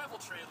of our travel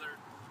trailer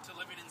to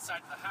living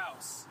inside the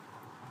house.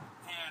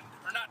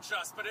 Or not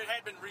just, but it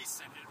had been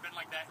recent. It had been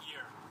like that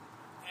year.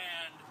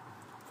 And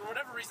for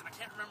whatever reason, I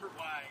can't remember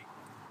why,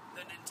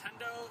 the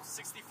Nintendo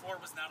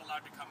 64 was not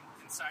allowed to come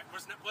inside,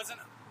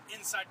 wasn't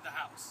inside the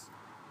house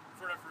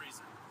for whatever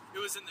reason. It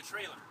was in the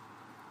trailer.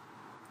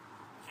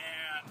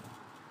 And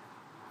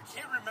I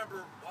can't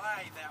remember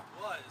why that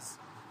was,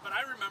 but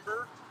I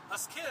remember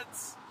us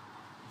kids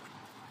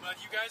While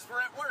you guys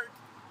were at work,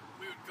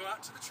 we would go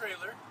out to the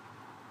trailer,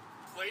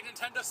 play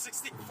Nintendo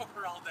 64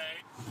 all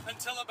day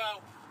until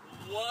about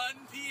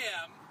 1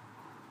 p.m.,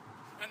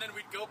 and then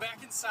we'd go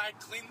back inside,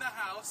 clean the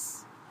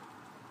house,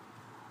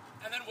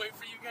 and then wait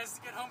for you guys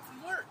to get home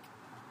from work.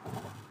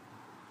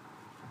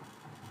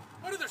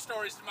 What other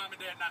stories did Mom and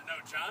Dad not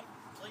know, John?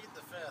 Plead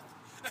the fifth.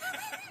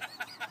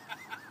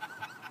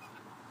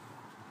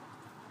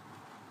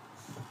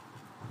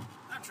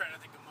 I'm trying to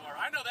think of more.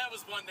 I know that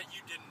was one that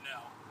you didn't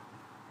know.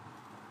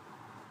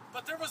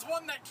 But there was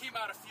one that came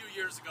out a few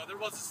years ago. There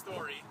was a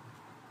story.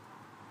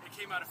 It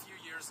came out a few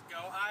years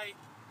ago. I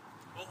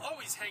will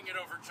always hang it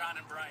over John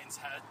and Brian's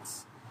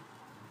heads.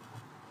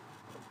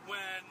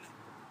 When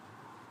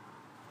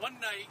one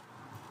night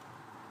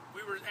we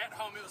were at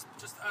home, it was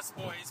just us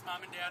boys,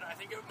 Mom and Dad. I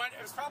think it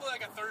was probably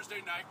like a Thursday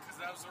night because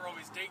those were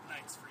always date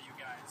nights for you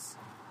guys.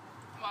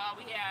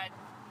 Well, it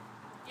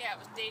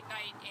was date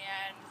night,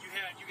 and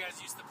You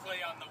guys used to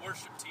play on the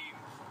worship team.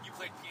 You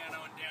played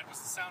piano, and Dad was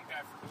the sound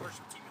guy for the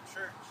worship team at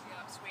church.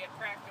 so we had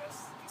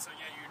practice. And so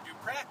you'd do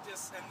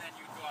practice, and then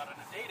you'd go out on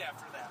a date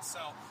after that.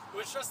 So it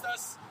was just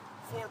us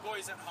 4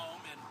 boys at home,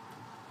 and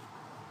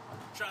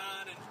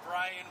John and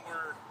Brian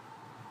were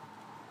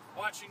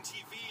watching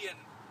TV, and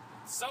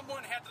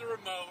someone had the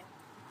remote,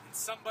 and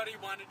somebody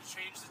wanted to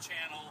change the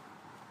channel,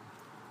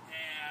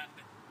 and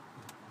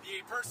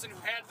the person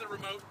who had the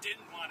remote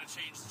didn't want to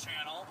change the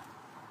channel.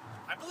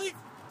 I believe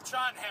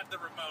John had the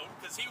remote,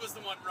 because he was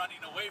the one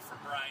running away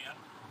from Brian,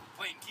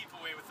 playing keep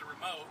away with the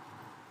remote,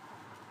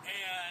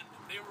 and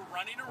they were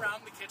running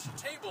around the kitchen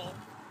table,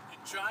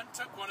 and John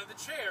took one of the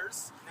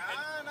chairs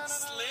and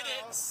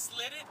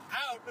slid it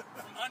out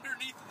from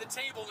underneath the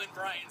table in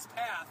Brian's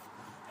path,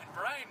 and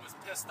Brian was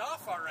pissed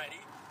off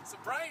already. So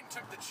Brian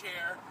took the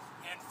chair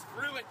and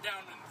threw it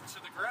down to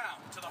the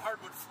ground, to the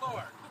hardwood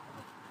floor,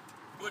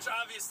 which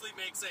obviously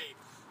makes a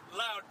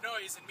loud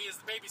noise, and me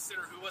as the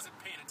babysitter who wasn't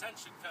paying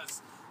attention,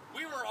 because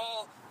we were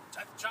all,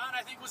 John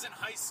I think was in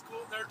high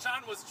school, or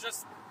John was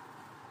just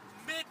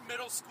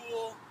middle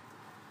school,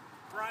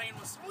 Brian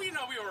was, we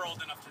were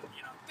old enough to,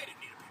 they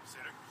didn't need a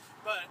babysitter,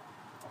 but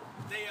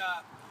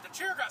the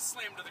chair got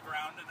slammed to the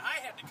ground, and I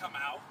had to come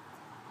out,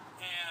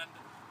 and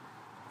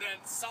then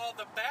saw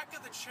the back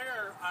of the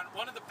chair on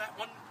one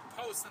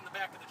post in the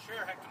back of the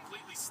chair had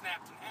completely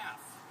snapped in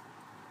half.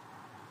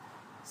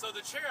 So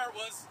the chair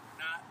was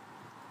not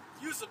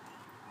usable.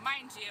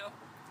 Mind you,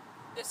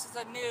 this is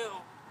a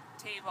new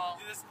table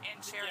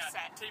and chair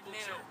set. Table new.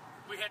 chair.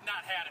 We had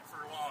not had it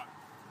for long.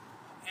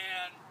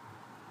 And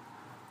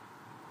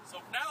so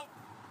now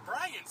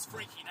Brian's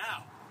freaking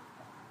out.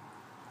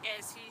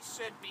 As he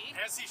should be.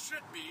 As he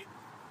should be.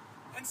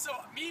 And so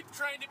me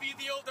trying to be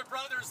the older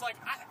brother is like,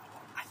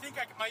 I think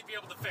I might be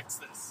able to fix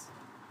this.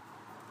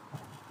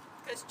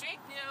 Because Jake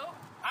knew.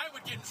 I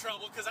would get in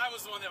trouble because I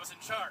was the one that was in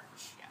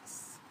charge.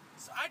 Yes.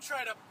 So I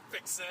try to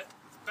fix it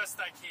as best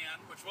I can,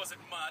 which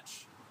wasn't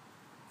much.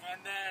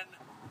 And then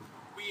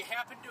we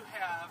happened to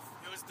have,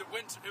 it was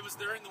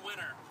during the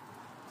winter.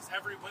 Because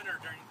every winter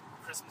during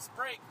Christmas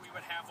break, we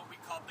would have what we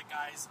called the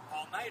guys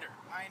all-nighter.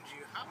 Mind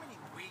you, how many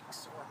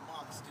weeks or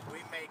months did we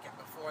make it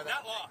before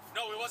that? Not long.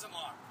 No, it wasn't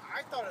long.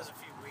 I thought it was a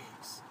few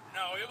weeks.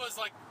 No, it was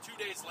like 2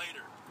 days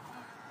later.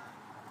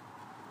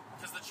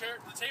 Because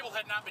the table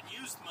had not been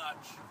used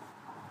much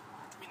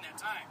between that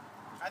time.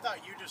 I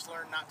thought you just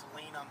learned not to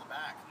lean on the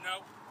back.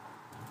 Nope.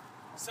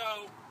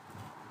 So,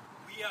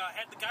 we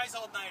had the guys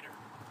all-nighter.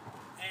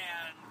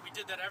 And we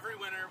did that every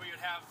winter. We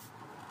would have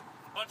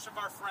a bunch of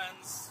our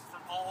friends,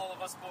 from all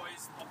of us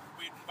boys,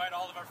 we'd invite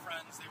all of our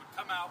friends. They would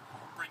come out,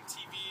 bring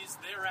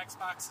TVs, their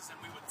Xboxes, and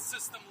we would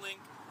system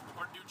link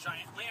or do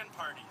giant LAN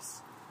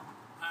parties.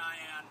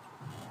 And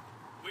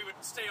we would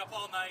stay up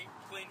all night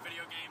playing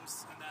video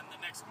games. And then the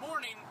next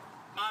morning,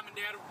 Mom and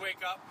Dad would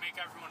wake up, make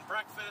everyone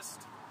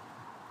breakfast,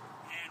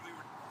 and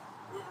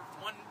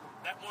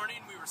that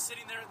morning we were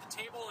sitting there at the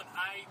table, and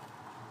I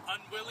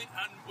unknowingly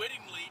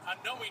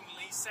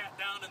sat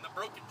down in the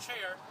broken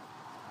chair,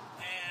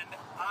 and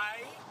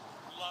I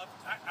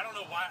don't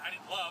know why I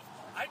didn't love,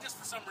 I just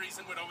for some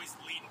reason would always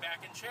lean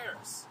back in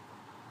chairs,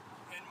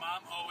 and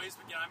Mom always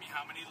would get on me,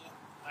 how many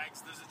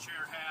legs does a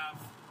chair have?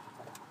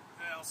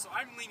 Well, so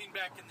I'm leaning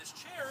back in this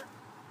chair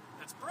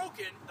that's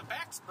broken, the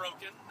back's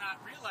broken,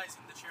 not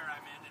realizing the chair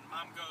I'm in, and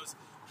Mom goes,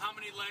 how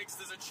many legs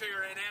does a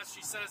chair? And as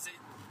she says it,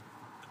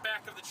 the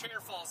back of the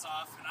chair falls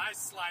off, and I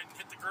slide and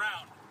hit the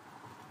ground.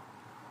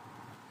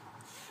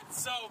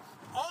 So,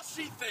 all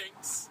she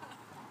thinks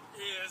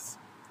is,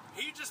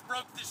 he just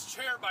broke this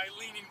chair by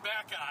leaning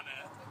back on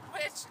it.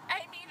 Which,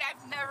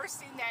 I've never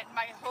seen that in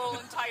my whole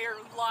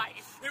entire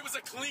life. It was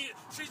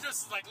she's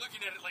just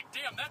looking at it like,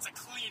 damn, that's a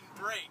clean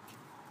break.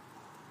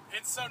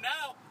 And so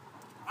now,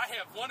 I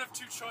have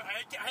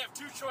I have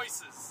 2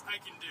 choices I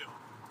can do.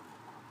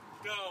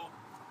 Go,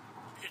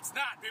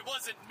 it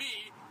wasn't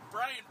me,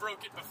 Brian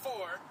broke it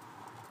before,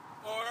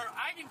 or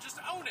I can just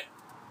own it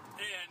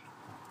and,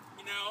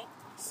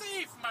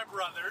 save my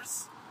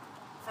brothers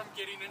from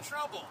getting in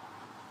trouble.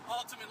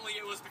 Ultimately,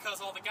 it was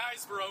because all the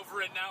guys were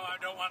over and now I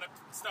don't want to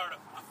start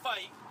a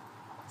fight,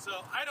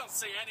 So I don't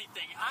say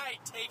anything. I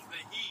take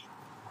the heat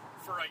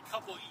for a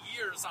couple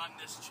years on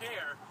this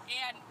chair.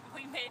 And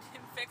we made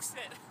him fix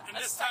it. And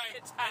this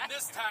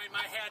time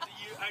I had to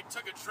use, I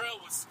took a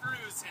drill with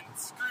screws and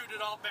screwed it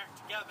all back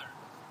together.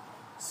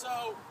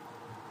 So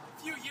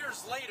a few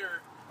years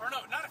later, or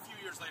no, not a few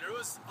years later, it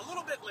was a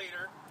little bit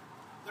later,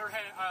 there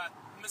had a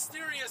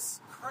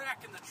mysterious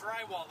crack in the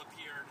drywall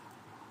appeared.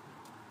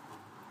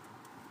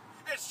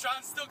 And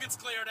Sean still gets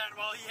glared at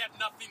while he had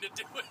nothing to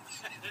do with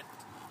it.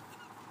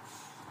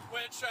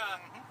 Which,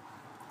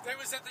 it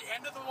was at the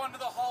end of one of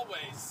the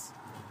hallways,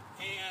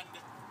 and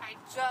I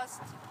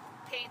just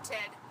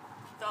painted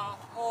the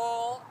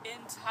whole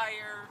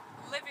entire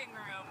living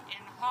room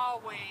and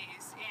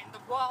hallways, and the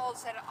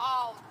walls had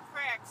all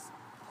cracks,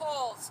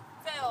 holes,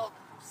 filled,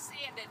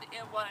 sanded.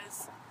 It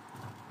was,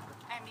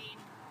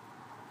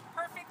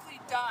 perfectly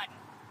done.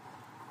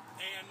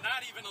 And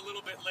not even a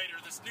little bit later,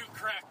 this new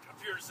crack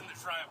appears in the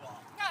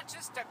drywall. Not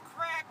just a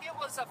crack, it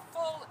was a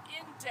full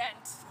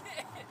indent.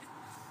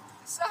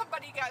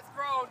 Somebody got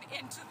thrown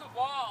into the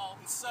wall.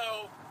 And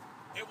so,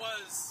 it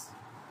was,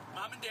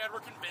 Mom and Dad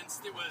were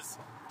convinced it was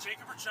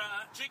Jacob and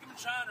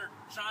John, or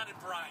John and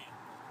Brian.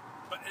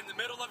 But in the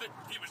middle of it,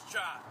 it was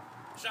John.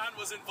 John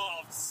was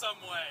involved some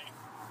way.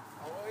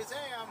 Always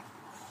am.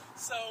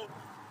 So,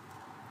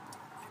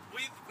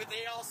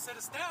 they all sit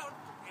us down,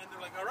 and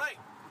they're like, all right,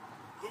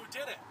 who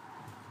did it?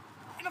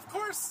 And of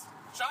course,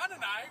 John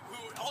and I,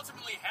 who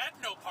ultimately had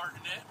no part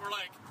in it, were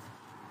like,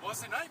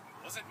 wasn't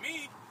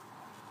me.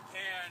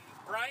 And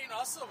Brian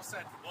also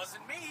said, it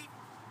wasn't me.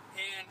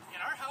 And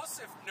in our house,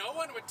 if no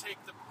one would take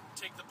the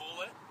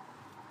bullet,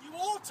 you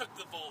all took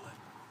the bullet.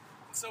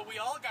 And so we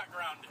all got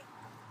grounded.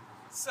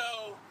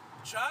 So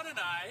John and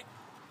I,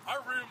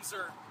 our rooms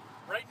are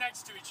right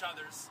next to each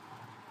other's.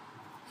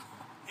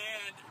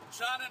 And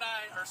John and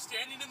I are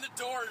standing in the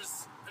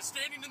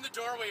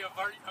doorway of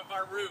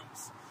our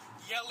rooms,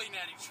 yelling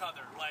at each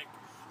other, like,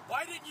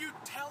 why didn't you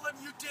tell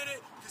him you did it?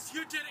 Because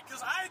you did it,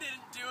 because I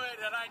didn't do it,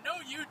 and I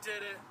know you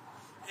did it.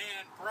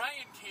 And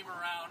Brian came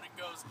around and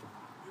goes,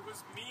 it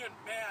was me and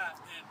Matt.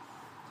 And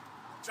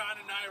John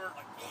and I were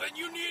like, well, then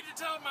you need to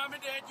tell Mom and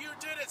Dad you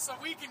did it so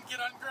we can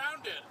get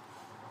ungrounded.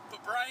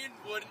 But Brian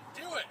wouldn't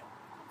do it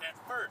at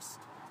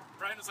first.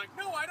 Brian was like,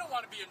 no, I don't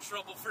want to be in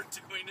trouble for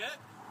doing it.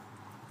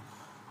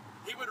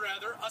 He would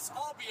rather us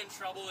all be in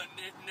trouble and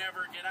it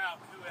never get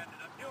out who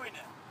ended up doing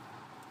it.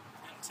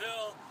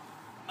 Until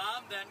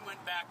Mom then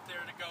went back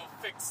there to go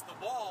fix the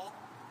wall.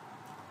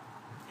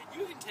 And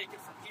you can take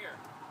it from here.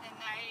 And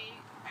I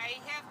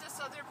have this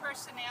other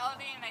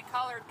personality, and I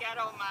call her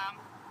Ghetto Mom.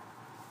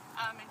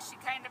 And she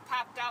kind of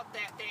popped out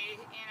that day,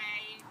 and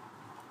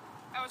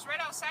I was right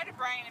outside of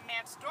Brian and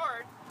Matt's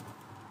door,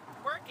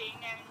 working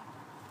and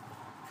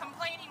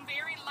complaining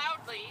very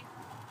loudly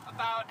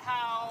about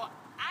how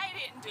I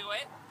didn't do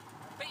it,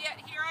 but yet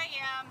here I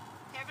am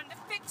having to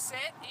fix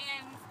it,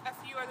 and a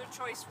few other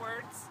choice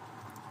words,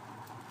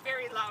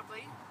 very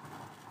loudly.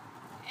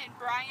 And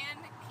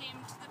Brian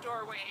came to the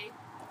doorway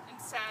and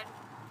said,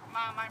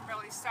 Mom, I'm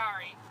really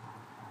sorry.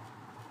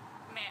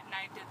 Matt and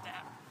I did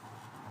that.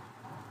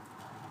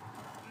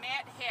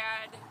 Matt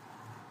had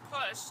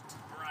pushed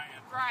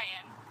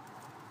Brian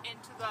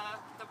into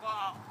the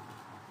wall.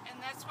 And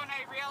that's when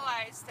I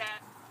realized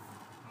that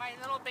my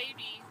little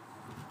baby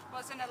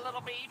wasn't a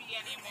little baby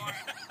anymore.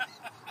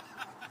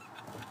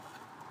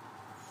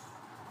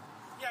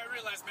 Yeah, I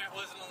realized Matt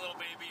wasn't a little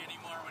baby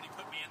anymore when he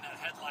put me in that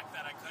headlock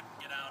that I couldn't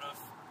get out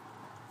of.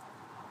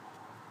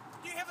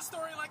 Do you have a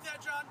story like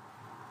that, John?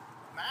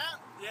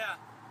 Matt? Yeah.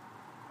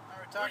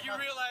 Where you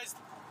realized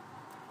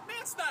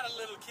Matt's not a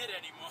little kid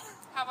anymore.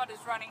 How about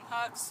his running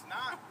hugs?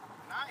 Not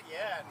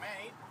yet,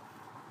 man. He'd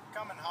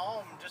coming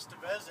home just to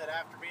visit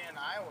after being in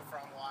Iowa for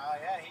a while.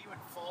 Yeah, he would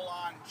full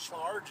on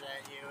charge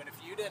at you, and if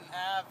you didn't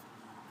have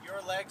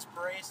your legs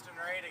braced and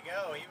ready to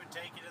go, he would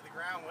take you to the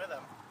ground with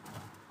him.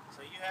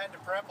 So you had to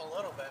prep a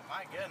little bit.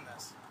 My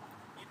goodness,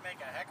 you'd make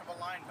a heck of a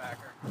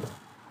linebacker.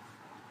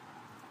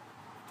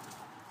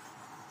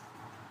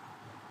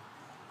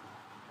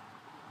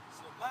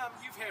 Mom,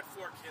 you've had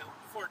four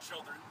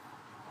children,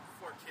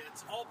 4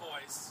 kids, all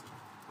boys.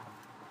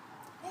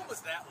 What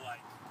was that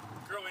like,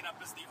 growing up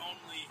as the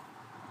only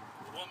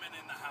woman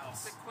in the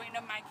house? The queen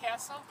of my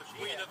castle? The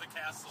queen of the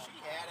castle.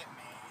 She had it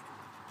made.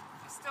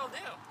 I still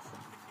do.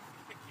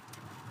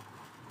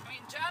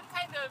 John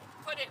kind of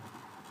put it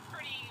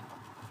pretty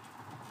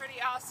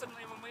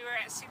awesomely when we were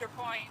at Cedar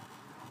Point.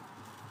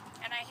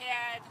 And I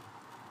had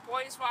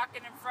boys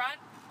walking in front,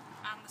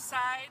 on the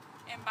side,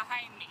 and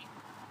behind me.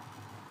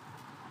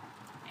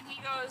 And he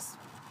goes,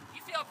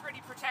 you feel pretty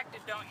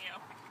protected, don't you?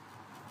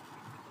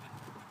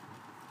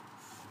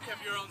 You have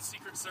your own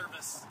Secret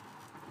Service.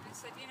 I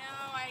said,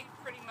 I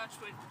pretty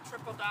much would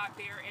triple dog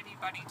dare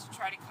anybody to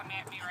try to come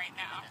at me right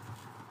now.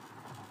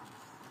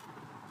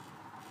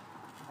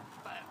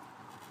 But,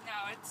 no,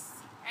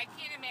 I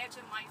can't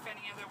imagine life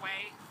any other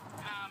way.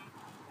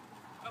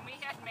 When we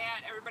had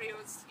Matt, everybody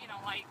was,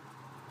 like,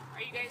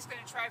 are you guys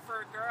going to try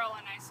for a girl?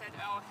 And I said,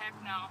 oh, heck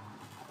no.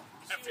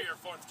 After your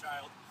 4th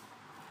child.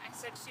 I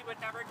said she would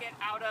never get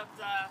out of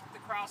the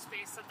crawl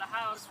space of the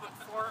house with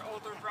 4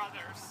 older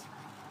brothers.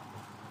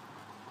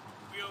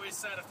 We always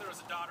said if there was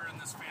a daughter in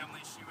this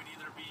family, she would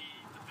either be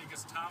the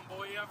biggest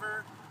tomboy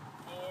ever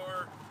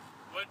or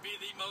would be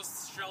the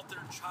most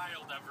sheltered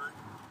child ever.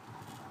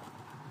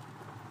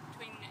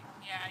 Between,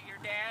 your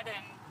dad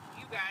and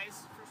you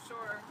guys, for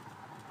sure.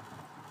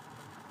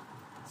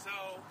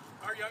 So,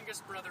 our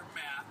youngest brother,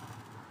 Matt,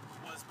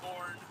 was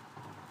born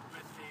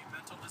with a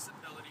mental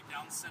disability,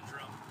 Down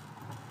syndrome.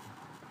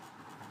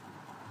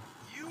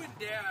 You and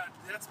Dad,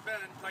 that's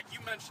been, like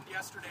you mentioned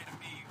yesterday to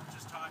me,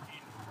 just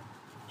talking,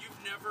 you've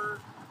never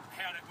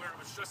had it where it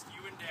was just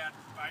you and Dad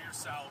by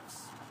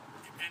yourselves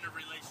in a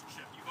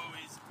relationship. You've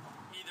always,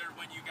 either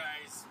when you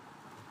guys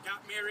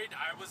got married,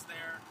 I was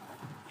there,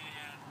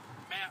 and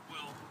Matt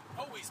will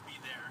always be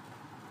there.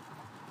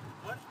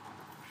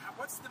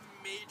 What's the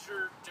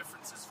major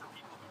differences for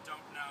people who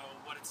don't know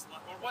what it's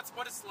like, or what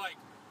it's like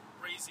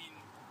raising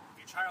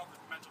a child with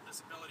mental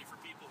disability for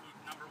people who,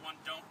 number one,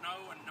 don't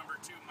know, and number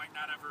two, might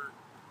not ever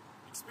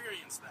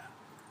experience that?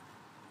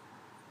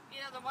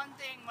 You know, the one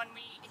thing when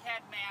we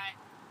had Matt,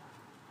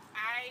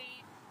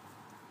 I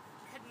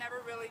could never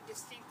really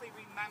distinctly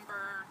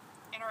remember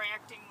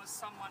interacting with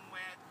someone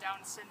with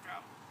Down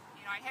syndrome.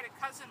 You know, I had a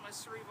cousin with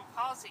cerebral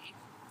palsy,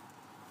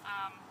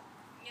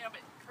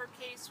 but her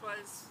case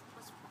was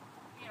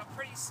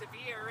pretty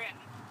severe, and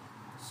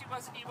she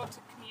wasn't able to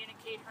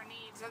communicate her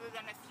needs other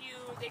than a few.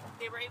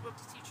 They were able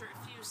to teach her a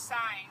few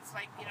signs,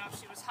 like, if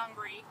she was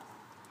hungry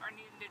or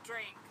needed a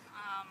drink.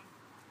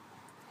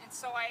 And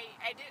so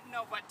I didn't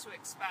know what to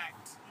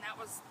expect, and that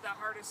was the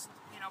hardest,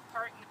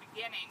 part in the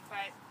beginning.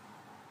 But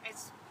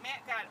as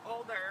Matt got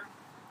older,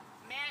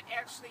 Matt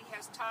actually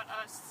has taught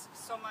us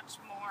so much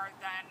more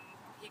than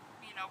we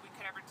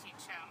could ever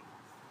teach him.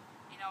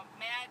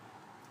 Matt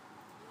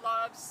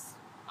loves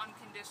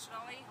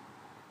unconditionally.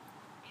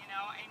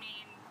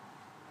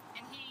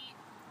 And he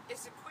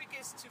is the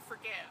quickest to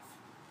forgive.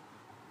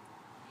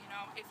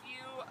 If you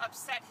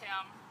upset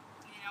him,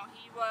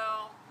 he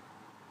will,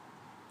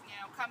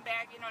 come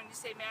back, and you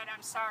say, "Man,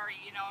 I'm sorry,"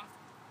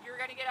 you're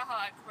going to get a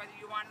hug, whether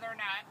you want it or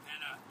not.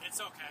 And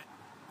it's okay.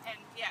 And,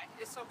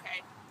 it's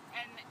okay.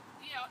 And,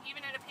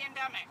 even in a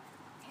pandemic,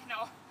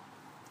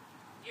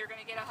 you're going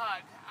to get a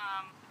hug.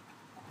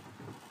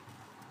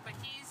 But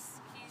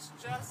he's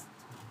just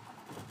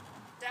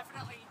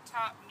definitely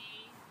taught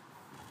me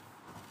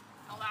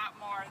a lot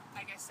more,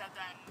 like I said,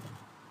 than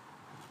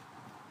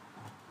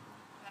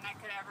I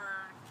could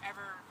ever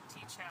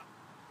teach him.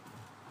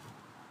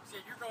 So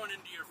you're going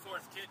into your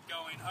 4th kid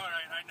going, all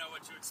right, I know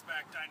what to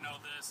expect, I know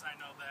this, I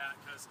know that,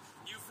 because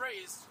you've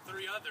raised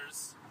 3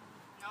 others.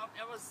 Nope,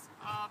 it was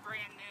all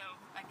brand new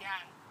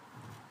again.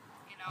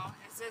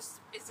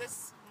 Is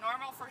this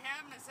normal for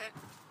him? Is it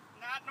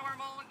not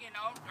normal? Do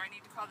I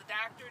need to call the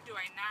doctor? Do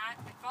I not?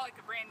 I felt like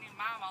a brand new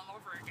mom all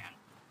over again.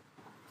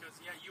 Because,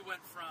 you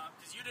went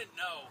because you didn't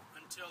know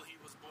until he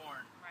was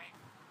born. Right.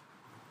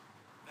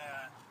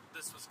 That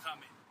this was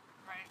coming.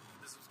 Right.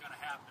 This was going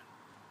to happen.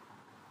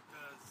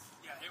 Because,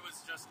 it was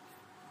just,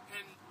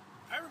 and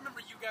I remember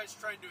you guys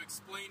trying to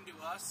explain to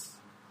us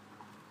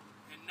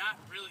and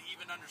not really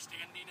even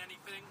understanding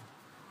anything.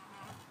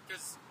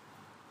 Because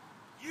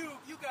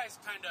you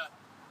guys kind of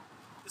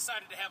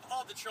decided to have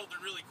all the children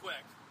really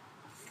quick.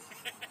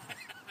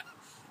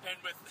 And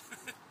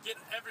get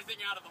everything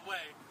out of the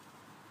way.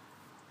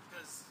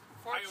 Because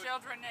 4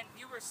 children, and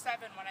you were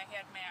 7 when I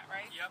had Matt,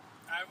 right? Yep.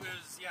 I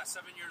was,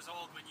 7 years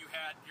old when you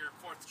had your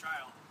 4th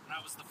child, and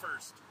I was the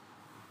first.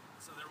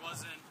 So there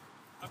wasn't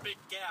a big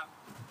gap,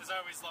 as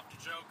I always love to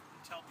joke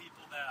and tell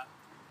people that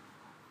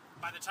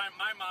by the time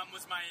my mom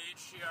was my age,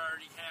 she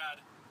already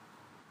had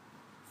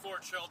 4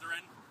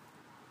 children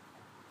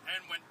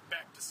and went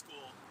back to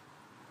school.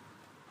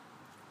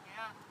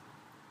 Yeah.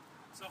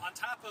 So on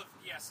top of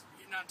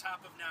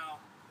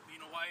now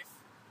being a wife,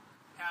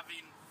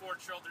 having 4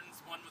 children,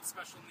 one with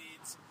special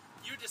needs,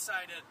 you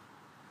decided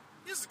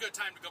this is a good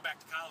time to go back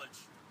to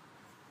college.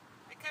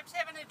 I kept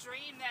having a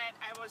dream that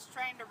I was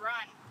trying to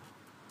run,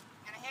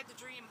 and I had the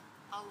dream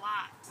a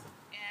lot.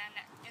 And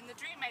in the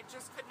dream, I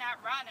just could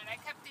not run, and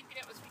I kept thinking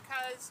it was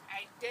because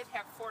I did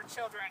have 4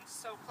 children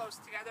so close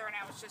together, and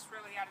I was just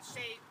really out of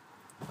shape.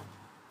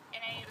 And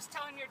I was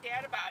telling your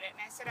dad about it,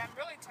 and I said, I'm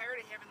really tired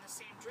of having the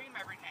same dream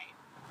every night.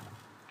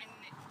 And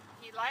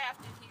he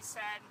laughed, and he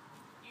said,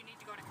 you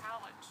need to go to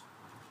college.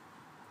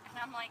 And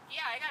I'm like,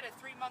 yeah, I got a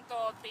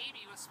 3-month-old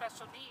baby with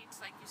special needs,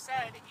 like you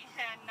said,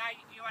 and now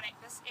you want to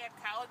just add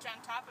college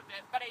on top of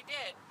it. But I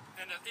did.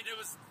 And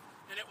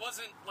it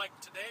wasn't like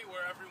today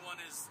where everyone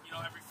is,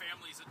 every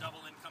family is a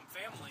double-income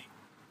family.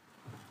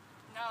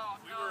 No.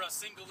 We were a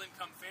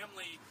single-income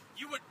family.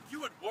 You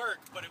would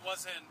work, but it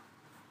wasn't.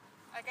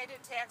 Like I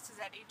did taxes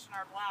at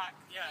H&R Block,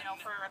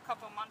 for a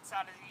couple months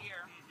out of the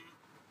year,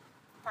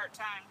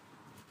 part-time.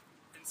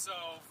 And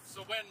so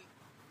when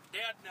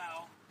Dad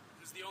now,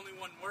 who's the only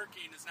one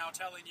working, is now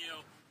telling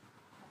you,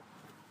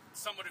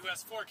 someone who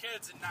has 4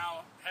 kids and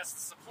now has to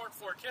support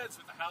 4 kids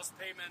with a house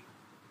payment,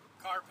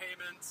 car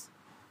payments,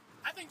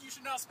 I think you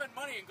should now spend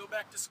money and go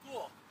back to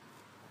school.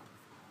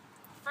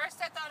 first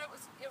I thought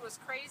it was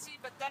crazy,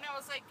 but then I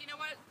was like, you know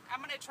what? I'm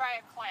gonna try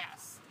a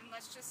class and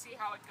let's just see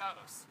how it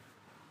goes.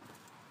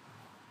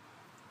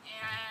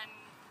 And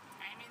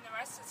I mean, the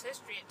rest is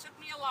history. It took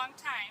me a long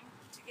time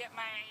to get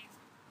my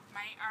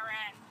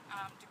RN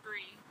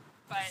degree,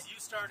 but You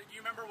started. You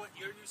remember what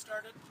year you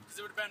started? Because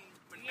it would have been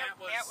when Matt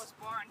was. Matt was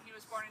born. He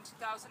was born in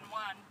 2001.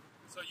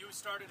 So you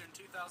started in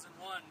 2001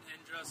 and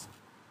just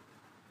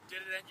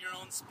did it at your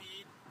own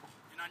speed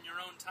and on your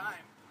own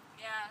time.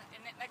 Yeah,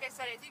 and like I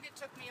said, I think it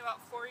took me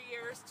about 4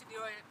 years to do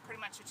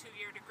pretty much a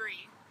 2-year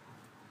degree.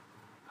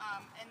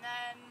 And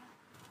then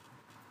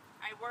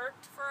I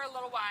worked for a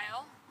little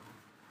while,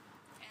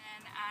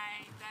 and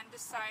I then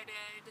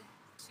decided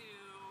to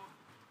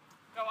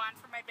go on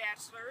for my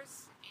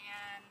bachelor's,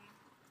 and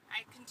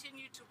I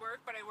continued to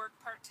work, but I worked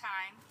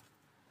part-time.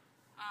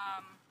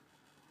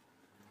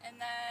 And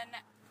then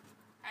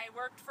I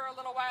worked for a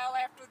little while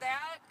after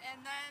that,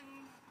 and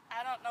then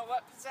I don't know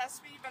what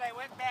possessed me, but I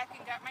went back and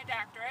got my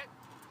doctorate.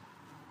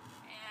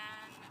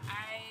 And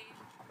I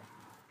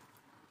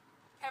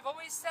have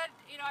always said,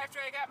 you know, after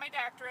I got my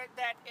doctorate,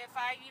 that if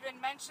I even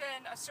mention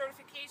a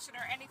certification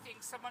or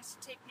anything, someone's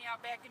to take me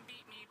out back and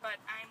beat me. But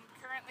I'm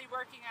currently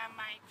working on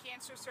my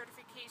cancer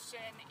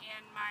certification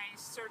and my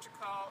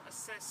surgical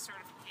assist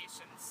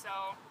certification.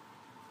 So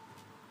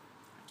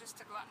I'm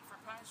just a glutton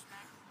for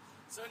punishment.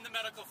 So in the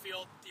medical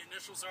field, the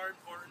initials are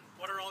important.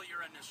 What are all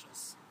your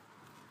initials?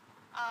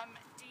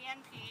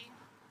 DNP,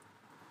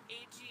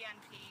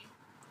 AGNP.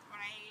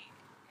 When I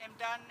am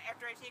done,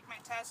 after I take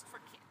my test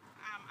for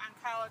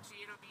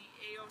oncology, it'll be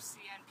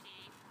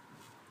AOCNP.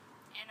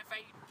 And if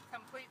I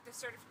complete the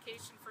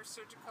certification for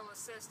surgical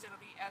assist,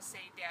 it'll be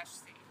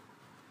SA-C.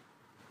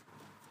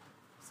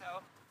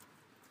 So,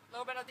 a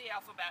little bit of the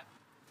alphabet.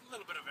 A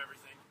little bit of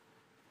everything.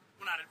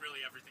 Well, not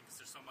really everything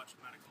because there's so much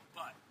medical,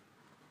 but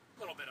a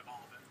little bit of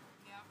all of it.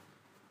 Yeah.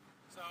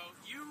 So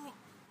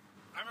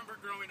I remember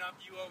growing up,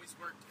 you always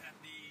worked at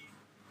the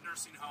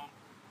nursing home.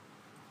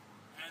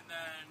 And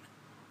then,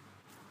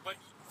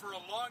 but for a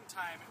long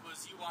time, it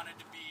was you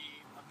wanted to be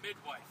a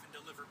midwife and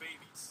deliver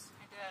babies.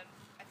 I did.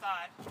 I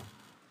thought.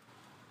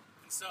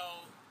 And so,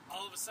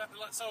 all of a sudden,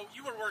 so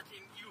you were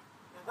working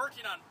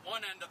on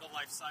one end of the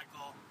life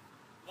cycle,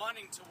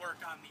 wanting to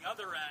work on the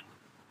other end,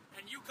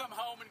 and you come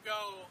home and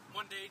go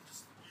one day,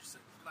 you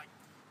say, like,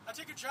 I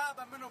take a job,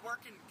 I'm going to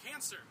work in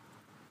cancer.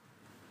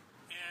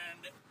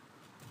 And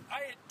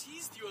I had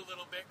teased you a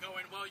little bit,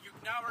 going, well,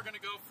 now we're going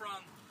to go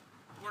from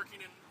working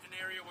in an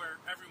area where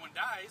everyone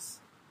dies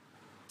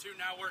to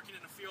now working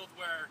in a field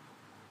where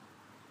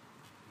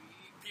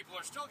people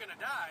are still going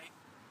to die.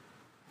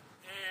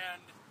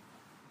 And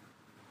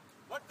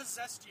what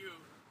possessed you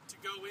to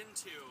go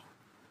into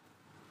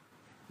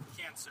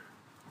cancer?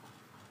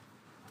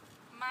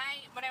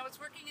 When I was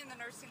working in the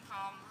nursing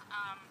home,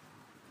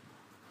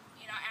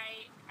 you know,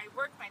 I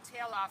worked my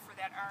tail off for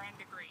that RN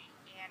degree,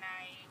 and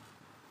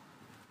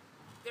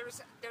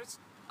there's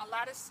a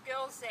lot of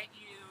skills that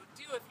you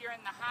do if you're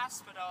in the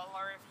hospital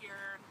or if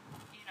you're,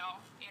 you know,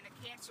 in a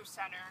cancer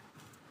center,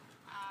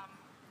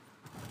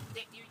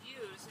 that you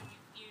use, and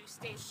you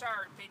stay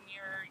sharp and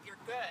you're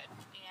good.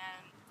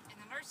 And in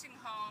the nursing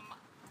home,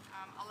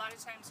 a lot of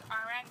times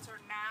RNs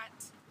are not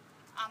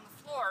on the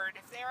floor. And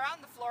if they're on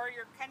the floor,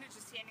 you're kind of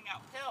just handing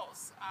out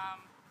pills.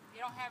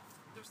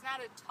 There's not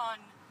a ton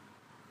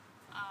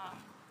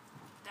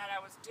that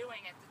I was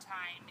doing at the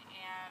time.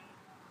 And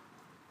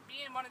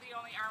being one of the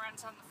only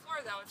RNs on the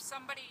floor, though, if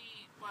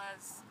somebody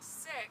was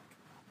sick,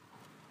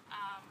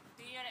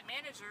 the unit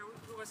manager,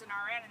 who was an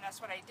RN, and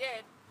that's what I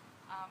did,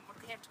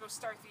 would have to go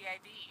start the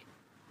IV.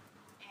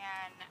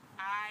 And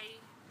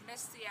I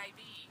missed the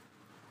IV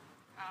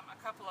a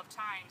couple of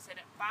times, and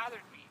it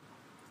bothered me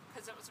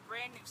because it was a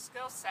brand new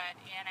skill set,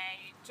 and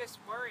I just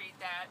worried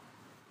that,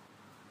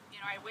 you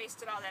know, I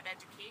wasted all that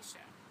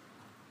education.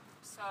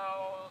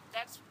 So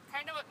that's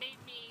kind of what made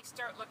me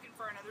start looking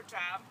for another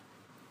job.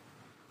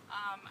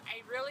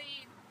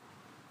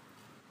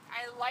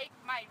 I like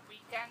my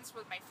weekends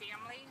with my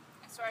family,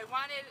 and so I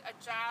wanted a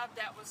job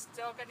that was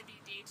still going to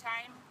be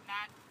daytime,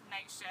 not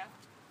night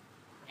shift,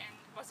 and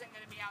wasn't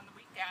going to be on the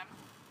weekend.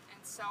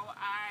 And so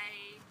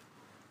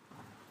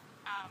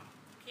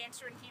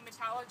Cancer and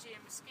Hematology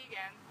in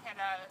Muskegon had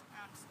a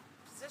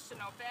position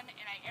open,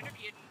 and I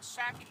interviewed, and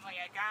shockingly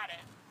I got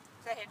it.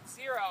 So I had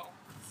zero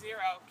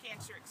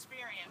cancer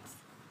experience,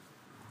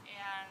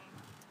 and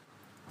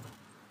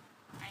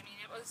I mean,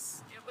 it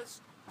was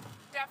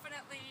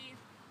definitely,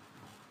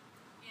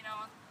 you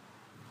know,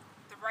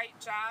 the right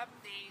job.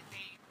 They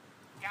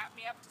got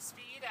me up to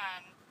speed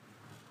on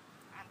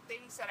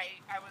things that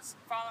I was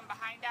falling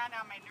behind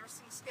on my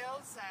nursing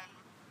skills,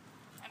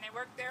 and I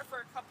worked there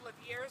for a couple of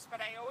years, but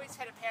I always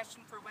had a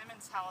passion for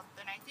women's health,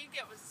 and I think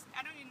it was,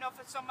 I don't even know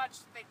if it's so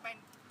much like my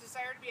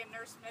desire to be a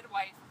nurse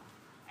midwife.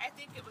 I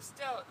think it was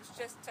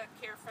just to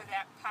care for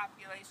that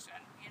population,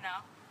 you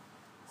know.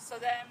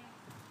 So then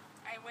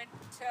I went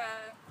to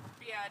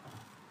be a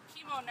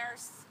chemo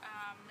nurse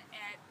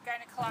at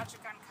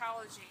Gynecologic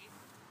Oncology,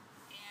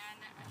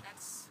 and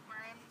that's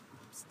where I'm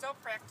still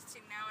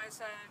practicing now as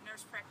a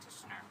nurse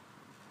practitioner.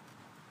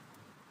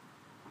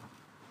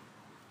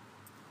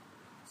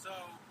 So,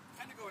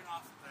 kind of going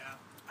off of that,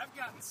 I've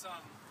gotten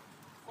some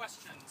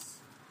questions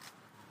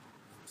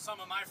from some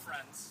of my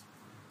friends,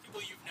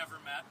 people you've never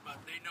met, but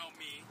they know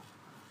me.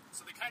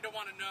 So they kind of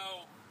want to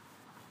know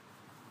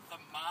the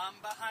mom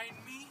behind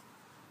me.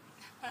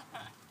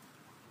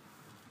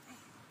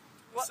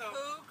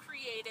 Who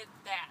created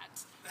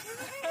that?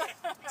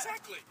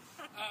 Exactly.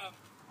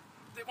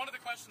 One of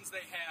the questions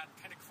they had,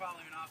 kind of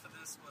following off of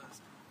this,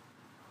 was,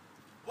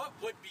 what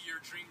would be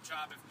your dream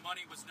job if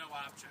money was no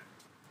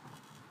object?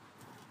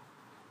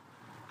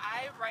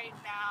 Right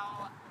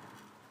now,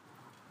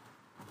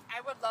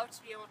 I would love to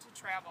be able to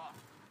travel.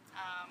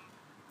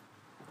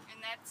 And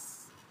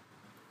that's,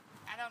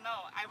 I don't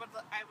know, I would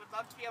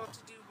love to be able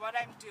to do what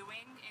I'm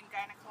doing in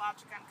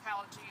gynecologic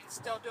oncology and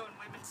still doing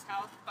women's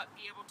health, but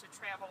be able to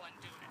travel and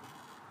do it.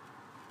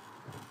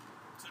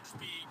 So just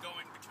be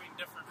going between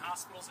different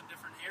hospitals in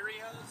different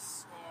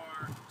areas,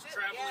 or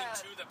traveling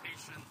to the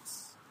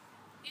patients?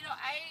 You know,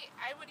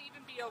 I would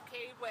even be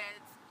okay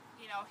with,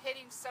 you know,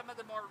 hitting some of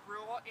the more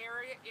rural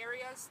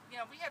areas. You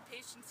know, we have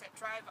patients that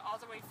drive all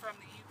the way from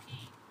the UP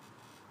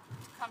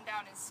to come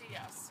down and see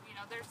us. You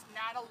know, there's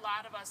not a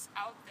lot of us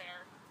out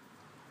there.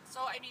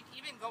 So, I mean,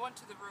 even going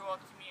to the rural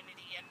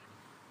community and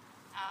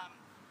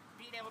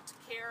being able to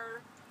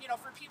care, you know,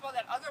 for people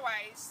that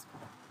otherwise,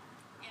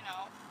 you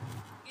know,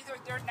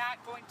 either they're not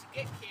going to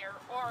get care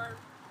or,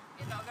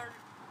 you know, they're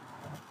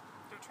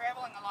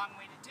traveling a long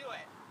way to do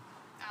it.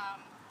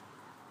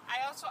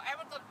 I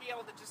would love to be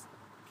able to just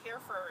care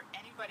for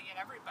anybody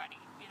and everybody,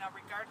 you know,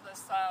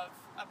 regardless of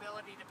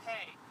ability to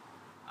pay.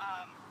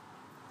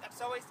 That's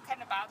always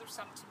kind of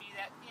bothersome to me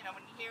that, you know,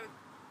 when you hear,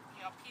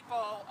 you know,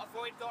 people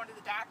avoid going to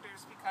the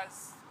doctors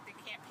because they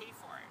can't pay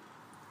for it.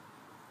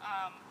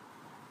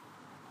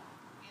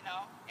 You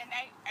know, and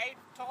I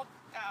told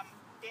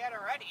Dad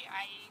already,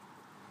 I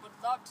would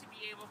love to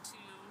be able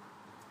to,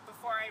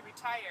 before I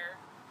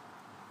retire,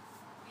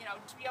 you know,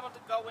 to be able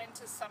to go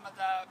into some of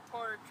the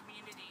poorer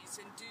communities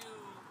and do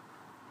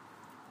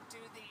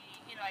the,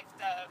 you know, like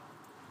the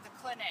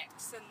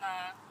clinics and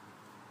I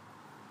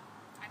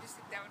just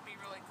think that would be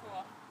really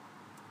cool.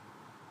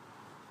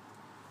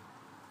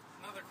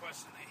 Another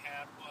question they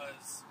had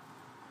was,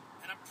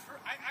 and I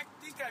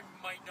think I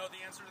might know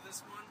the answer to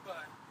this one,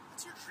 but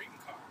what's your dream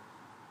car?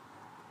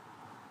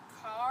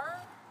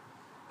 Car?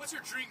 What's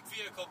your dream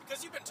vehicle?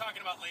 Because you've been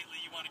talking about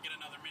lately you want to get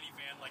another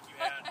minivan like you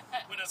had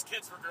when us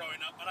kids were growing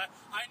up, but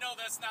I know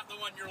that's not the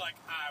one you're like,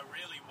 I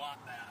really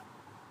want that.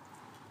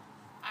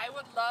 I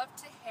would love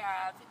to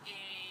have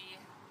a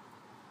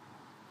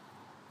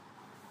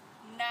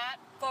not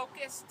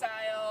Focus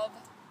styled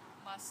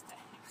Mustang.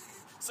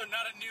 So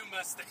not a new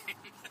Mustang.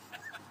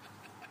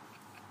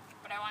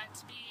 But I want it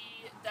to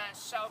be the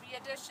Shelby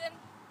edition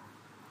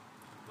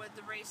with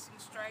the racing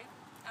stripe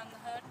on the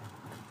hood.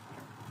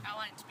 I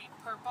want it to be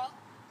purple,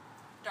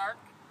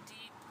 dark,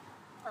 deep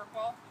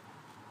purple.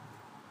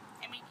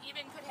 I mean,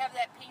 even could have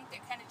that pink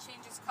that kind of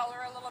changes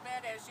color a little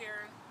bit as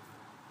you're...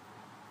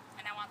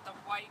 And I want the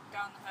white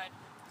down the hood.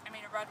 I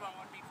mean, a red one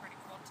would be pretty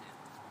cool too.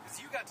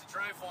 Because you got to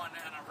drive one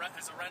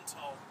as a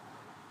rental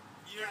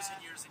years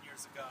and years and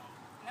years ago.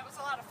 And it was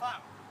a lot of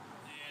fun.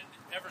 And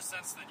ever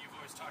since then, you've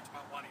always talked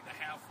about wanting to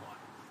have one.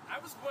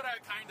 That was what I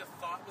kind of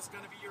thought was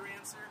going to be your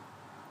answer.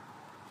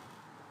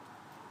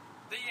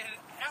 They had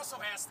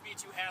also asked me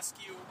to ask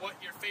you what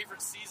your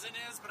favorite season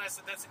is, but I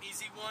said that's an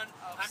easy one.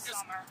 Oh, I'm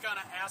just summer.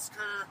 going to ask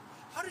her,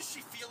 how does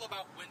she feel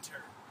about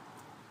winter?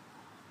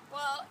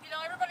 Well, you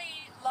know,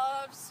 everybody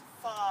loves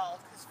fall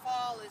because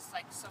fall is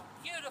like so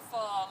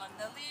beautiful and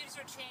the leaves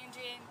are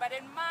changing. But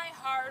in my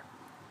heart,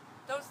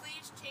 those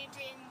leaves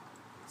changing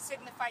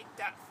signify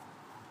death.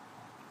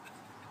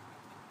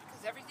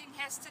 Because everything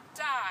has to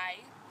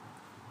die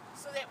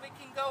so that we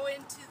can go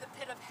into the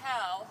pit of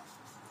hell,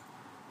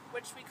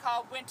 which we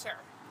call winter.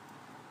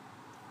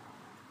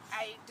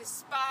 I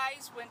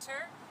despise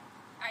winter.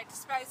 I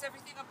despise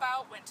everything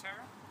about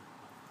winter.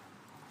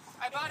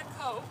 I bought a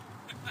coat.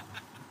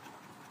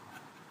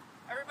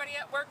 Everybody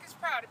at work is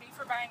proud of me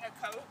for buying a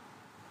coat.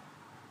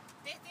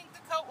 They think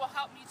the coat will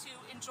help me to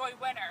enjoy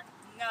winter.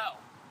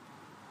 No.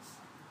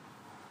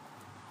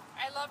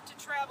 I love to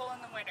travel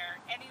in the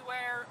winter,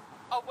 anywhere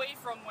away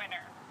from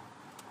winter.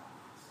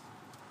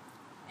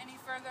 Any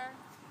further?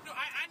 No,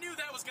 I knew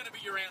that was going to be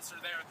your answer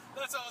there.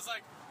 That's why I was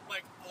like,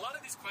 a lot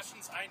of these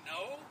questions I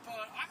know,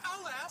 but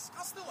I'll ask.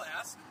 I'll still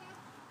ask.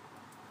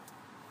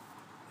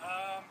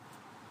 Mm-hmm.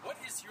 What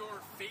is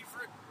your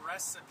favorite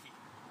recipe?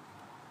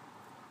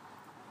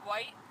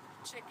 White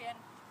chicken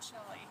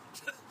chili.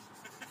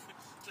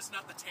 Just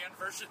not the tan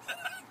version that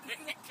I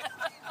make.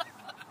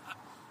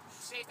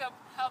 Jacob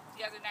helped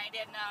the other night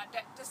and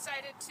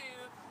decided to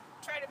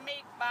try to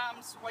make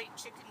Mom's white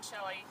chicken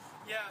chili.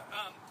 Yeah,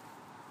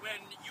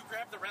 when you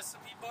grab the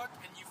recipe book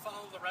and you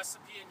follow the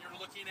recipe and you're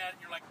looking at it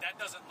and you're like, that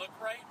doesn't look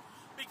right,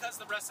 because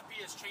the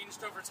recipe has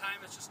changed over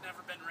time, it's just never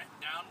been written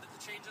down that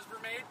the changes were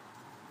made.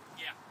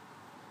 Yeah.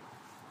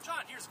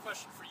 John, here's a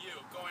question for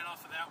you, going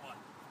off of that one.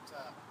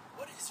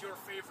 What is your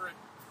favorite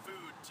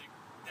food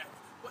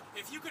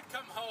if you could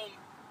come home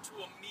to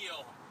a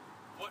meal,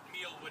 what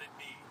meal would it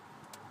be?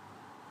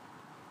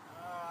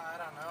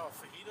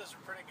 fajitas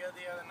were pretty good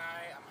the other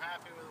night. I'm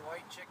happy with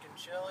white chicken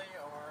chili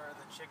or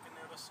the chicken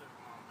noodle soup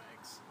Mom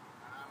makes.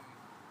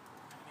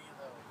 Any of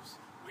those.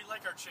 We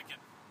like our chicken.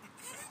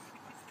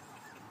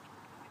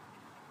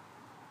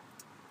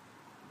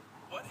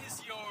 What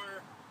is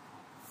your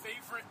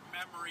favorite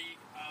memory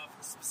of,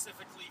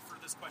 specifically for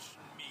this question,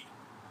 me?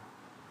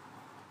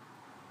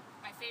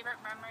 My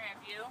favorite memory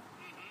of you?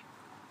 Mm-hmm.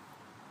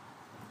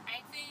 I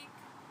think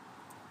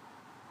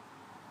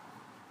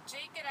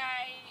Jake and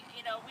I,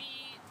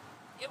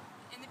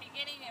 in the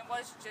beginning it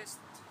was just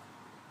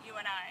you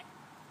and I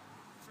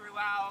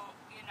throughout,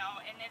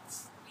 and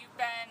you've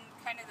been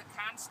kind of the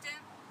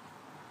constant.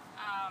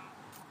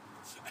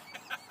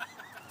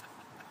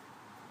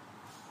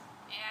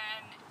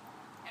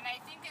 And I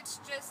think it's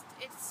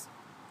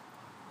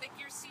like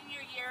your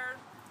senior year,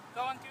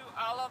 going through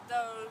all of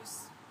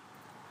those,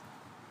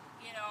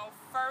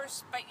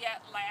 first but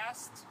yet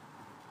last,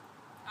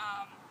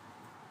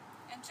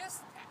 and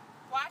just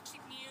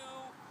watching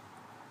you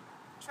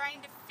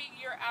trying to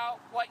figure out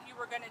what you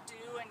were going to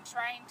do and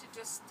trying to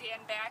just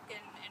stand back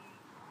and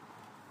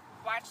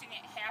watching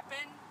it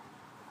happen.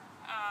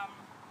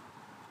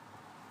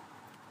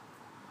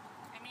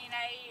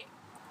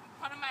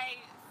 One of my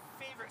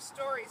favorite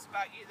stories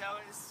about you, though,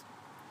 is,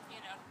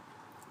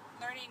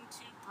 learning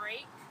to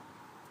brake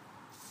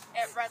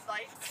at red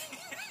lights.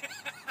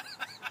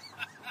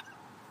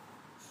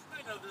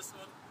 I know this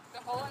one.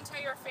 The whole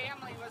entire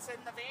family was in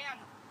the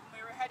van.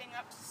 We were heading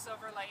up to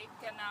Silver Lake,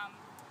 and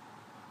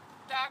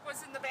Doc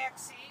was in the back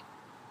seat,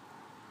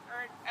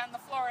 or on the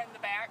floor in the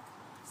back,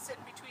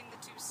 sitting between the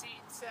two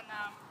seats, and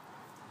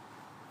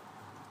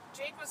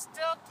Jake was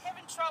still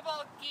having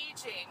trouble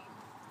gauging.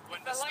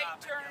 When The to light stop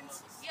at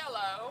turns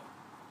yellows.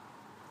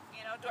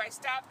 yellow, do I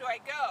stop, do I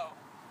go?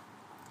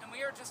 And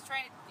we were just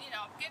trying to,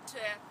 get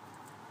to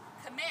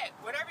commit.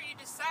 Whatever you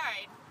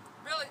decide,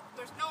 really,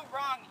 there's no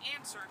wrong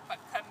answer, but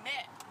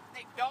commit.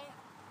 Like, don't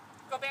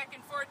go back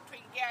and forth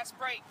between gas,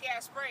 brake,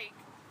 gas, brake.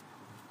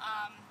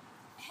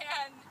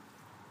 And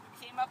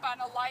we came up on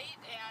a light,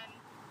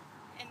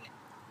 and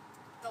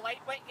the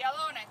light went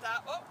yellow, and I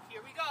thought, oh,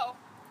 here we go.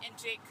 And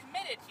Jake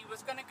committed. He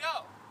was going to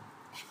go.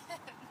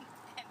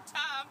 And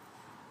Tom,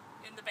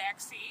 in the back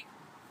seat,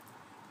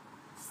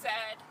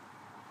 said,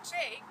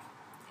 Jake,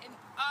 and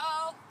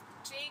all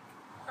Jake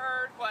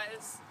heard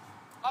was,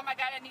 oh my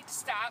God, I need to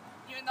stop,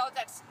 even though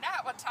that's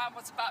not what Tom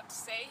was about to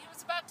say. He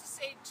was about to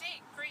say,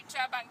 Jake, great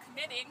job on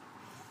committing.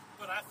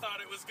 But I thought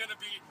it was going to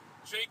be,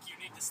 Jake, you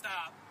need to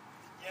stop.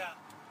 Yeah.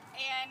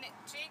 And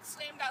Jake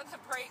slammed on the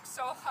brakes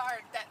so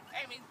hard that,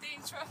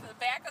 things from the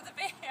back of the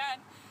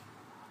van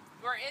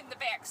were in the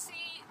back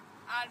seat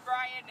on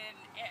Brian and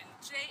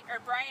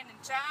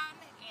John,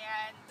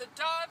 and the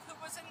dog who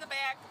was in the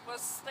back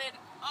was slid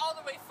all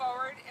the way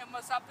forward and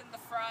was up in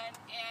the front,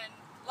 and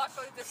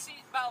luckily the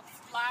seat belts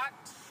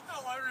locked.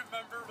 All I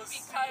remember was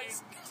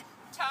because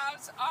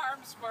Tom's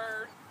arms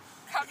were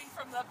coming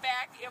from the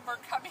back and were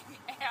coming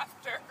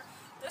after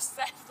the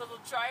sad little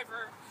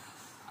driver.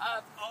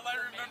 All I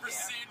remember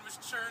seeing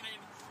was churning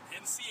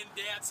and seeing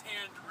Dad's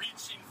hand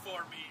reaching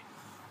for me.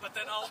 But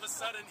then all of a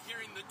sudden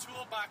hearing the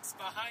toolbox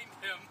behind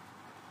him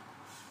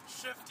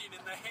shifting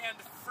and the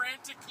hand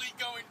frantically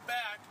going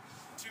back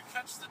to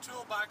catch the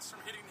toolbox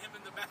from hitting him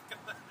in the back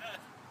of the head.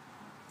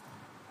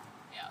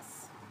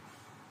 Yes.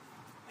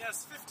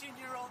 Yes,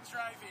 15-year-old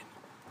driving.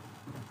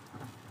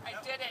 I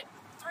did it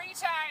 3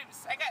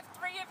 times. I got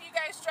 3 of you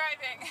guys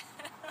driving.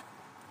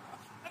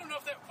 I don't know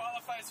if that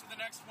qualifies for the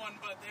next one,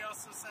 but they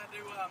also said,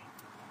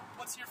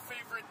 what's your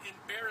favorite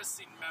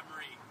embarrassing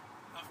memory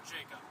of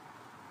Jacob?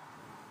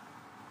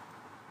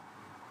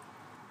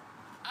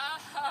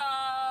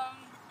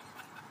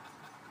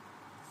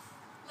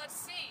 Let's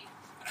see.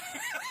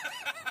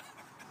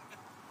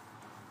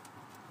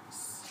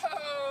 So,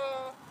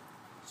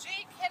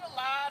 Jake had a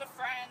lot of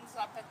friends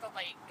up at the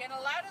lake, and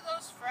a lot of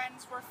those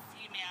friends were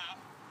female.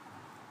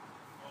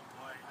 Oh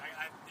boy,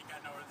 I think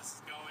I know where this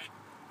is going.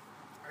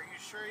 Are you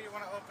sure you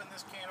want to open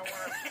this can of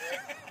worms,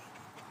 Dick?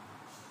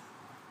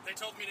 They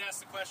told me to ask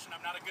the question.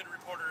 I'm not a good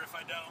reporter if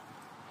I don't.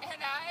 And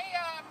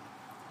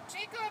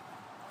Jacob,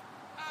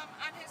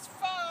 on his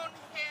phone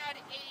had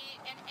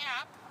an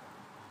app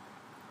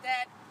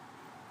that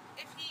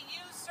if he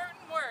used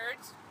certain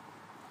words,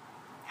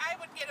 I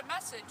would get a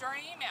message or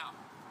an email.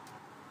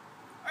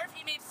 Or if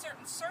he made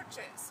certain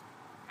searches,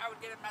 I would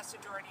get a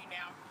message or an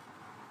email.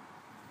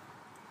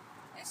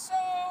 And so,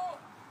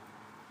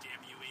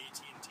 Damn you,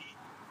 AT&T.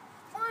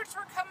 words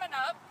were coming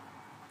up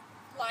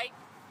like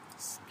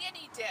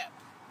skinny dip.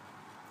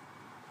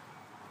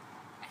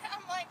 And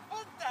I'm like,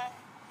 what the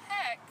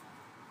heck?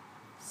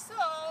 So,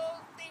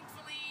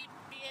 thankfully,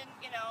 being,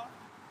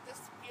 this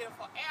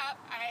beautiful app,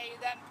 I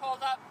then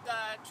pulled up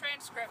the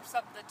transcripts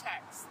of the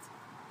text.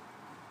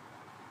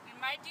 And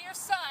my dear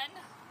son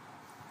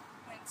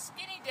went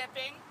skinny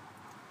dipping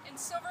in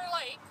Silver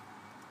Lake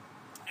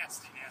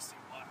Nasty, nasty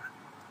water.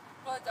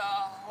 with a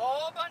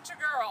whole bunch of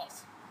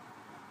girls.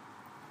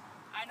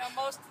 I know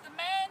most of the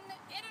men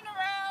in and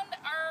around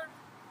our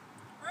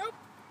group,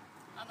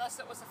 unless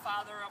it was the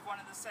father of one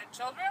of the said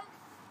children,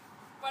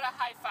 but a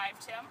high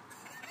high-fived him.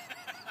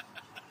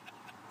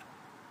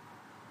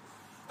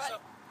 But So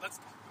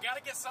we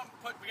gotta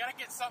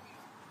get something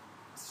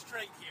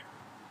straight here.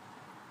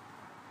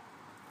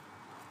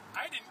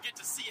 I didn't get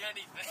to see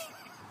anything.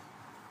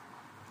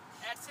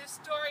 that's his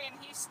story, and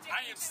he's sticking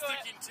I am to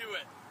sticking it. to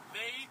it.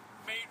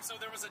 So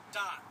there was a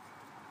dock.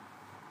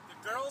 The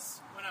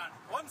girls went on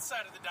one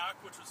side of the dock,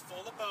 which was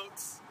full of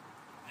boats,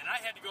 and I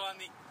had to go on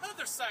the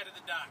other side of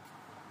the dock,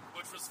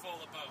 which was full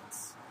of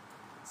boats.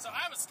 So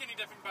I was skinny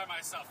dipping by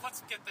myself.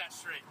 Let's get that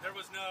straight. There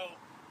was no,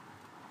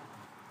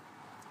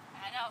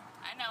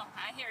 I know.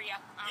 I hear you.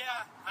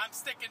 yeah, I'm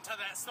sticking to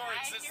that story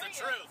I because it's hear the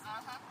you. truth.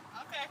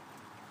 Okay.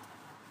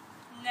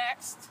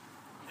 Next.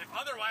 If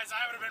otherwise,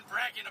 I would have been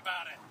bragging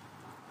about it.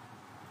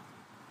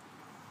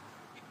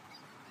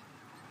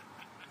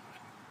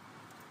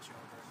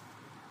 Joker.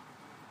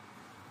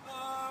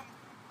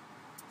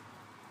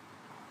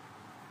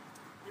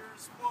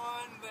 Here's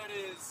one that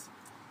is,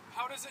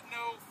 how does it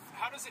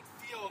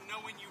feel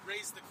knowing you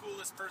raised the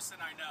coolest person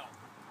I know?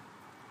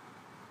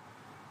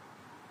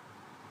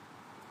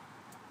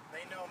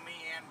 They know me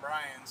and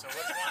Brian, so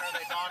which one are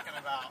they talking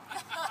about?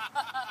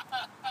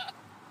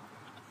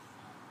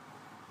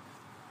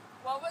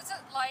 What was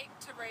it like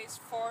to raise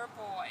 4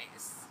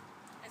 boys?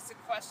 Is the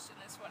question,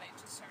 is what I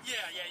just heard.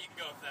 Yeah, you can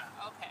go with that.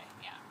 Okay,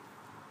 yeah.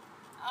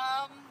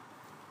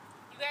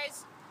 You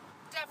guys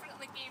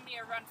definitely gave me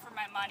a run for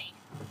my money.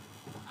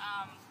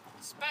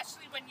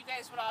 Especially when you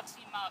guys would all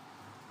team up.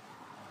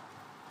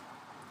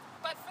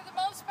 But for the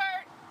most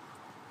part,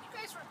 you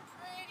guys were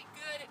pretty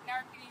good at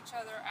narking each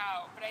other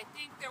out. But I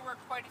think there were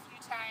quite a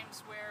few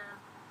times where,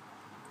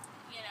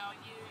 you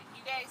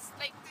guys,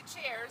 like the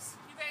chairs,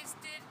 you guys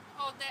did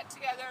hold that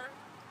together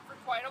for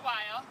quite a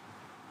while.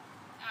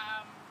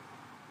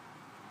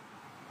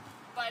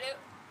 But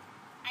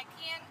I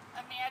can't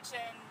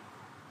imagine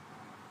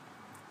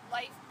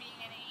life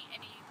being any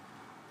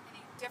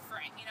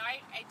different.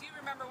 I do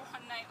remember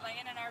one night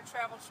laying in our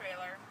travel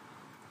trailer,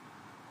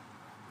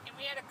 and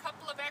we had a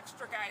couple of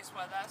extra guys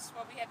with us.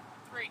 Well, we had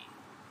 3.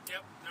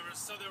 Yep, there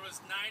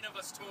was 9 of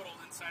us total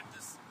inside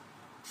this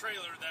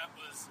trailer that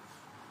was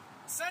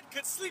said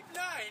could sleep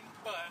 9,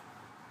 but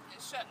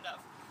It shouldn't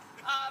have.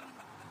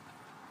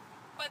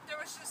 But there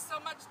was just so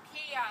much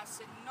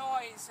chaos and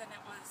noise, and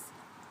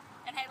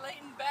I laid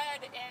in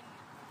bed, and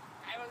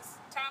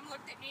Tom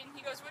looked at me, and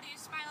he goes, "What are you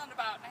smiling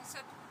about?" And I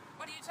said,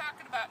 "What are you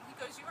talking about?" And he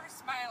goes, "You are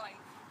smiling."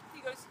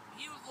 He goes,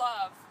 "You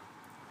love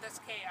this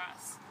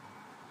chaos."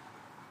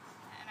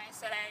 And I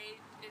said, I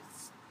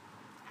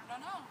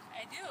don't know,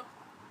 I do.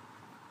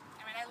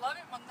 I mean, I love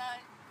it when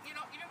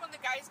even when the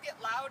guys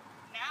get loud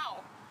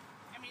now.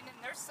 I mean,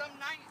 and there's some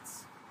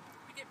nights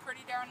we get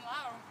pretty darn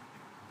loud.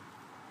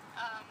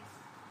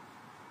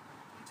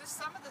 Just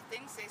some of the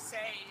things they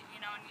say,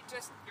 and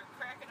you're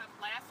cracking up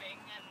laughing,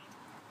 and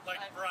like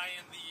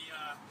Brian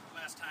the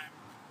last time,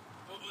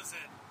 what was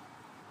it?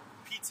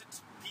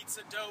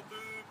 Pizza dough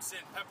boobs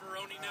and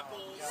pepperoni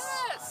nipples.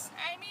 yes,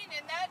 I mean,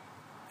 and that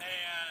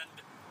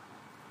And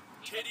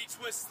titty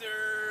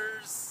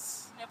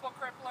twisters. nipple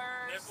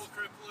cripplers.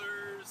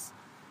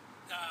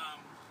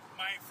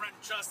 My friend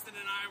Justin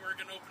and I were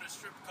going to open a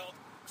strip club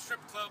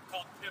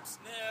called Pips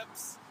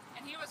Nips.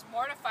 And he was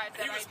mortified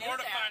that He was I did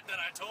mortified that. that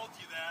I told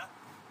you that.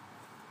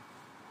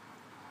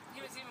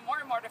 He was even more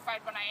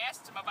mortified when I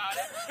asked him about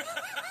it.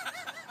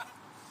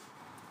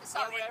 It's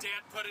all Or when good.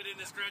 Dad put it in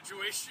his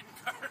graduation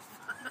card.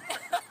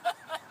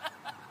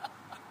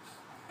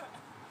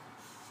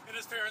 And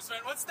his parents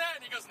went, "What's that?"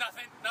 And he goes,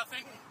 "Nothing."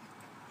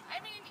 I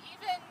mean,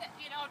 even,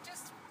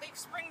 just like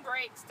spring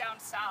breaks down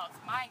south.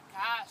 My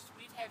gosh,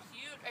 we'd have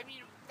huge. I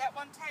mean, that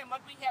one time,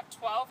 what we have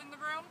 12 in the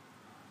room?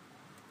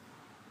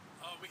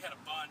 Oh, we had a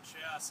bunch,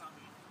 yeah,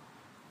 something.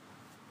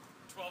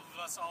 12 of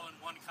us all in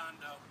one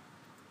condo.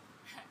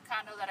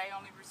 Condo that I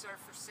only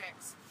reserved for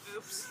 6.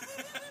 Oops.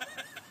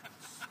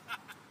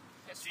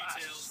 Pish posh.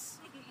 Details.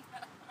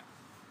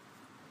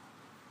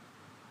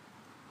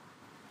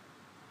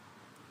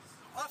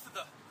 Off of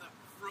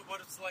what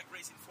it's like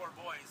raising 4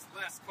 boys,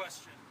 last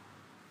question.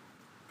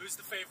 Who's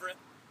the favorite?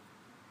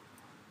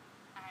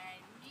 I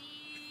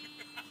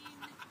mean,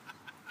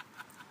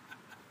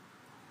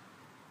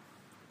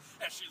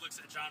 As she looks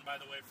at John, by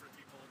the way, for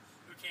people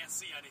who can't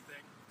see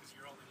anything, because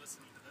you're only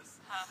listening to this.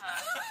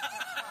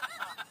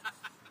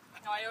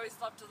 no, I always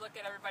love to look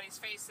at everybody's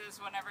faces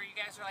whenever you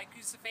guys are like,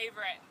 "Who's the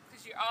favorite?"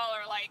 Because you all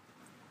are like,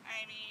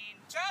 I mean,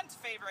 John's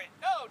favorite.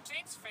 No,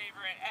 Jake's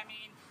favorite. I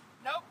mean,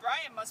 no,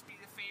 Brian must be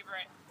the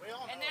favorite. We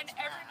all know And then it's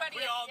Matt. everybody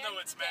We at all the know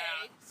end it's of the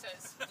day Matt.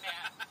 says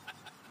Matt.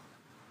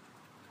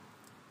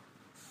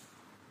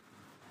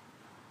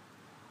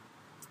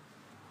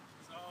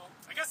 So,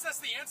 I guess that's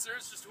the answer.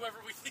 It's just whoever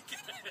we think it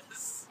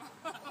is.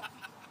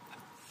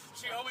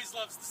 She always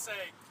loves to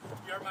say,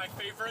 "You're my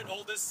favorite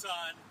oldest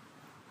son,"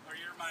 or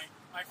 "You're my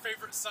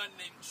favorite son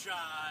named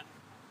John."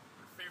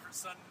 Her favorite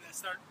son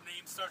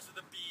name starts with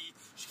a B.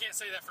 She can't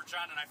say that for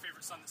John and I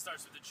favorite son that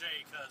starts with a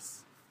J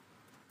because,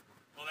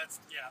 well, that's,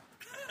 yeah,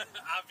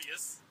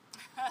 obvious.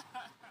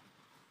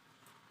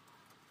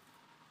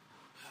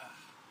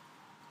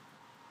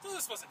 So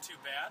this wasn't too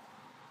bad.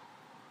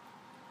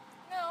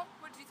 No,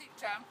 what do you think,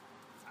 John?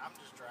 I'm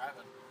just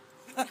driving.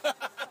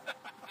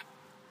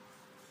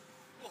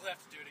 We'll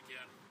have to do it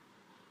again.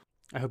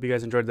 I hope you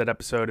guys enjoyed that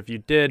episode. If you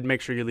did,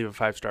 make sure you leave a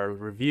 5-star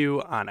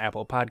review on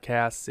Apple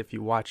Podcasts. If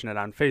you're watching it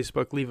on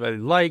Facebook, leave a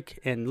like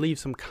and leave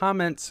some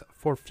comments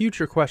for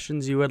future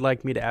questions you would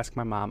like me to ask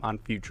my mom on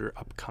future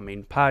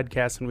upcoming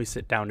podcasts when we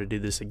sit down to do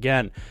this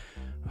again.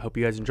 I hope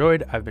you guys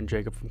enjoyed. I've been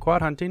Jacob from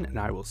Quad Hunting, and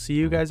I will see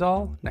you guys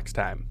all next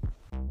time.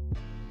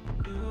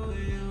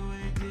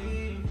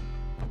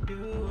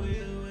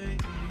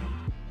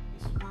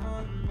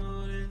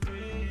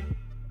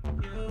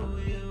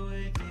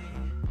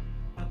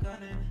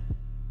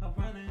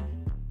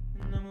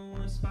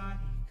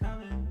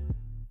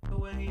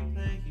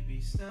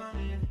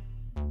 Stunning,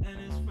 and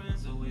his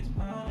friends always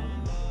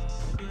pouting.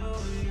 You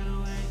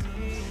and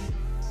me,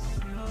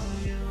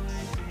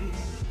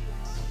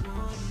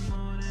 one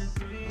more than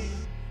three.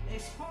 A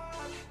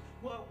squad,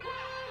 what?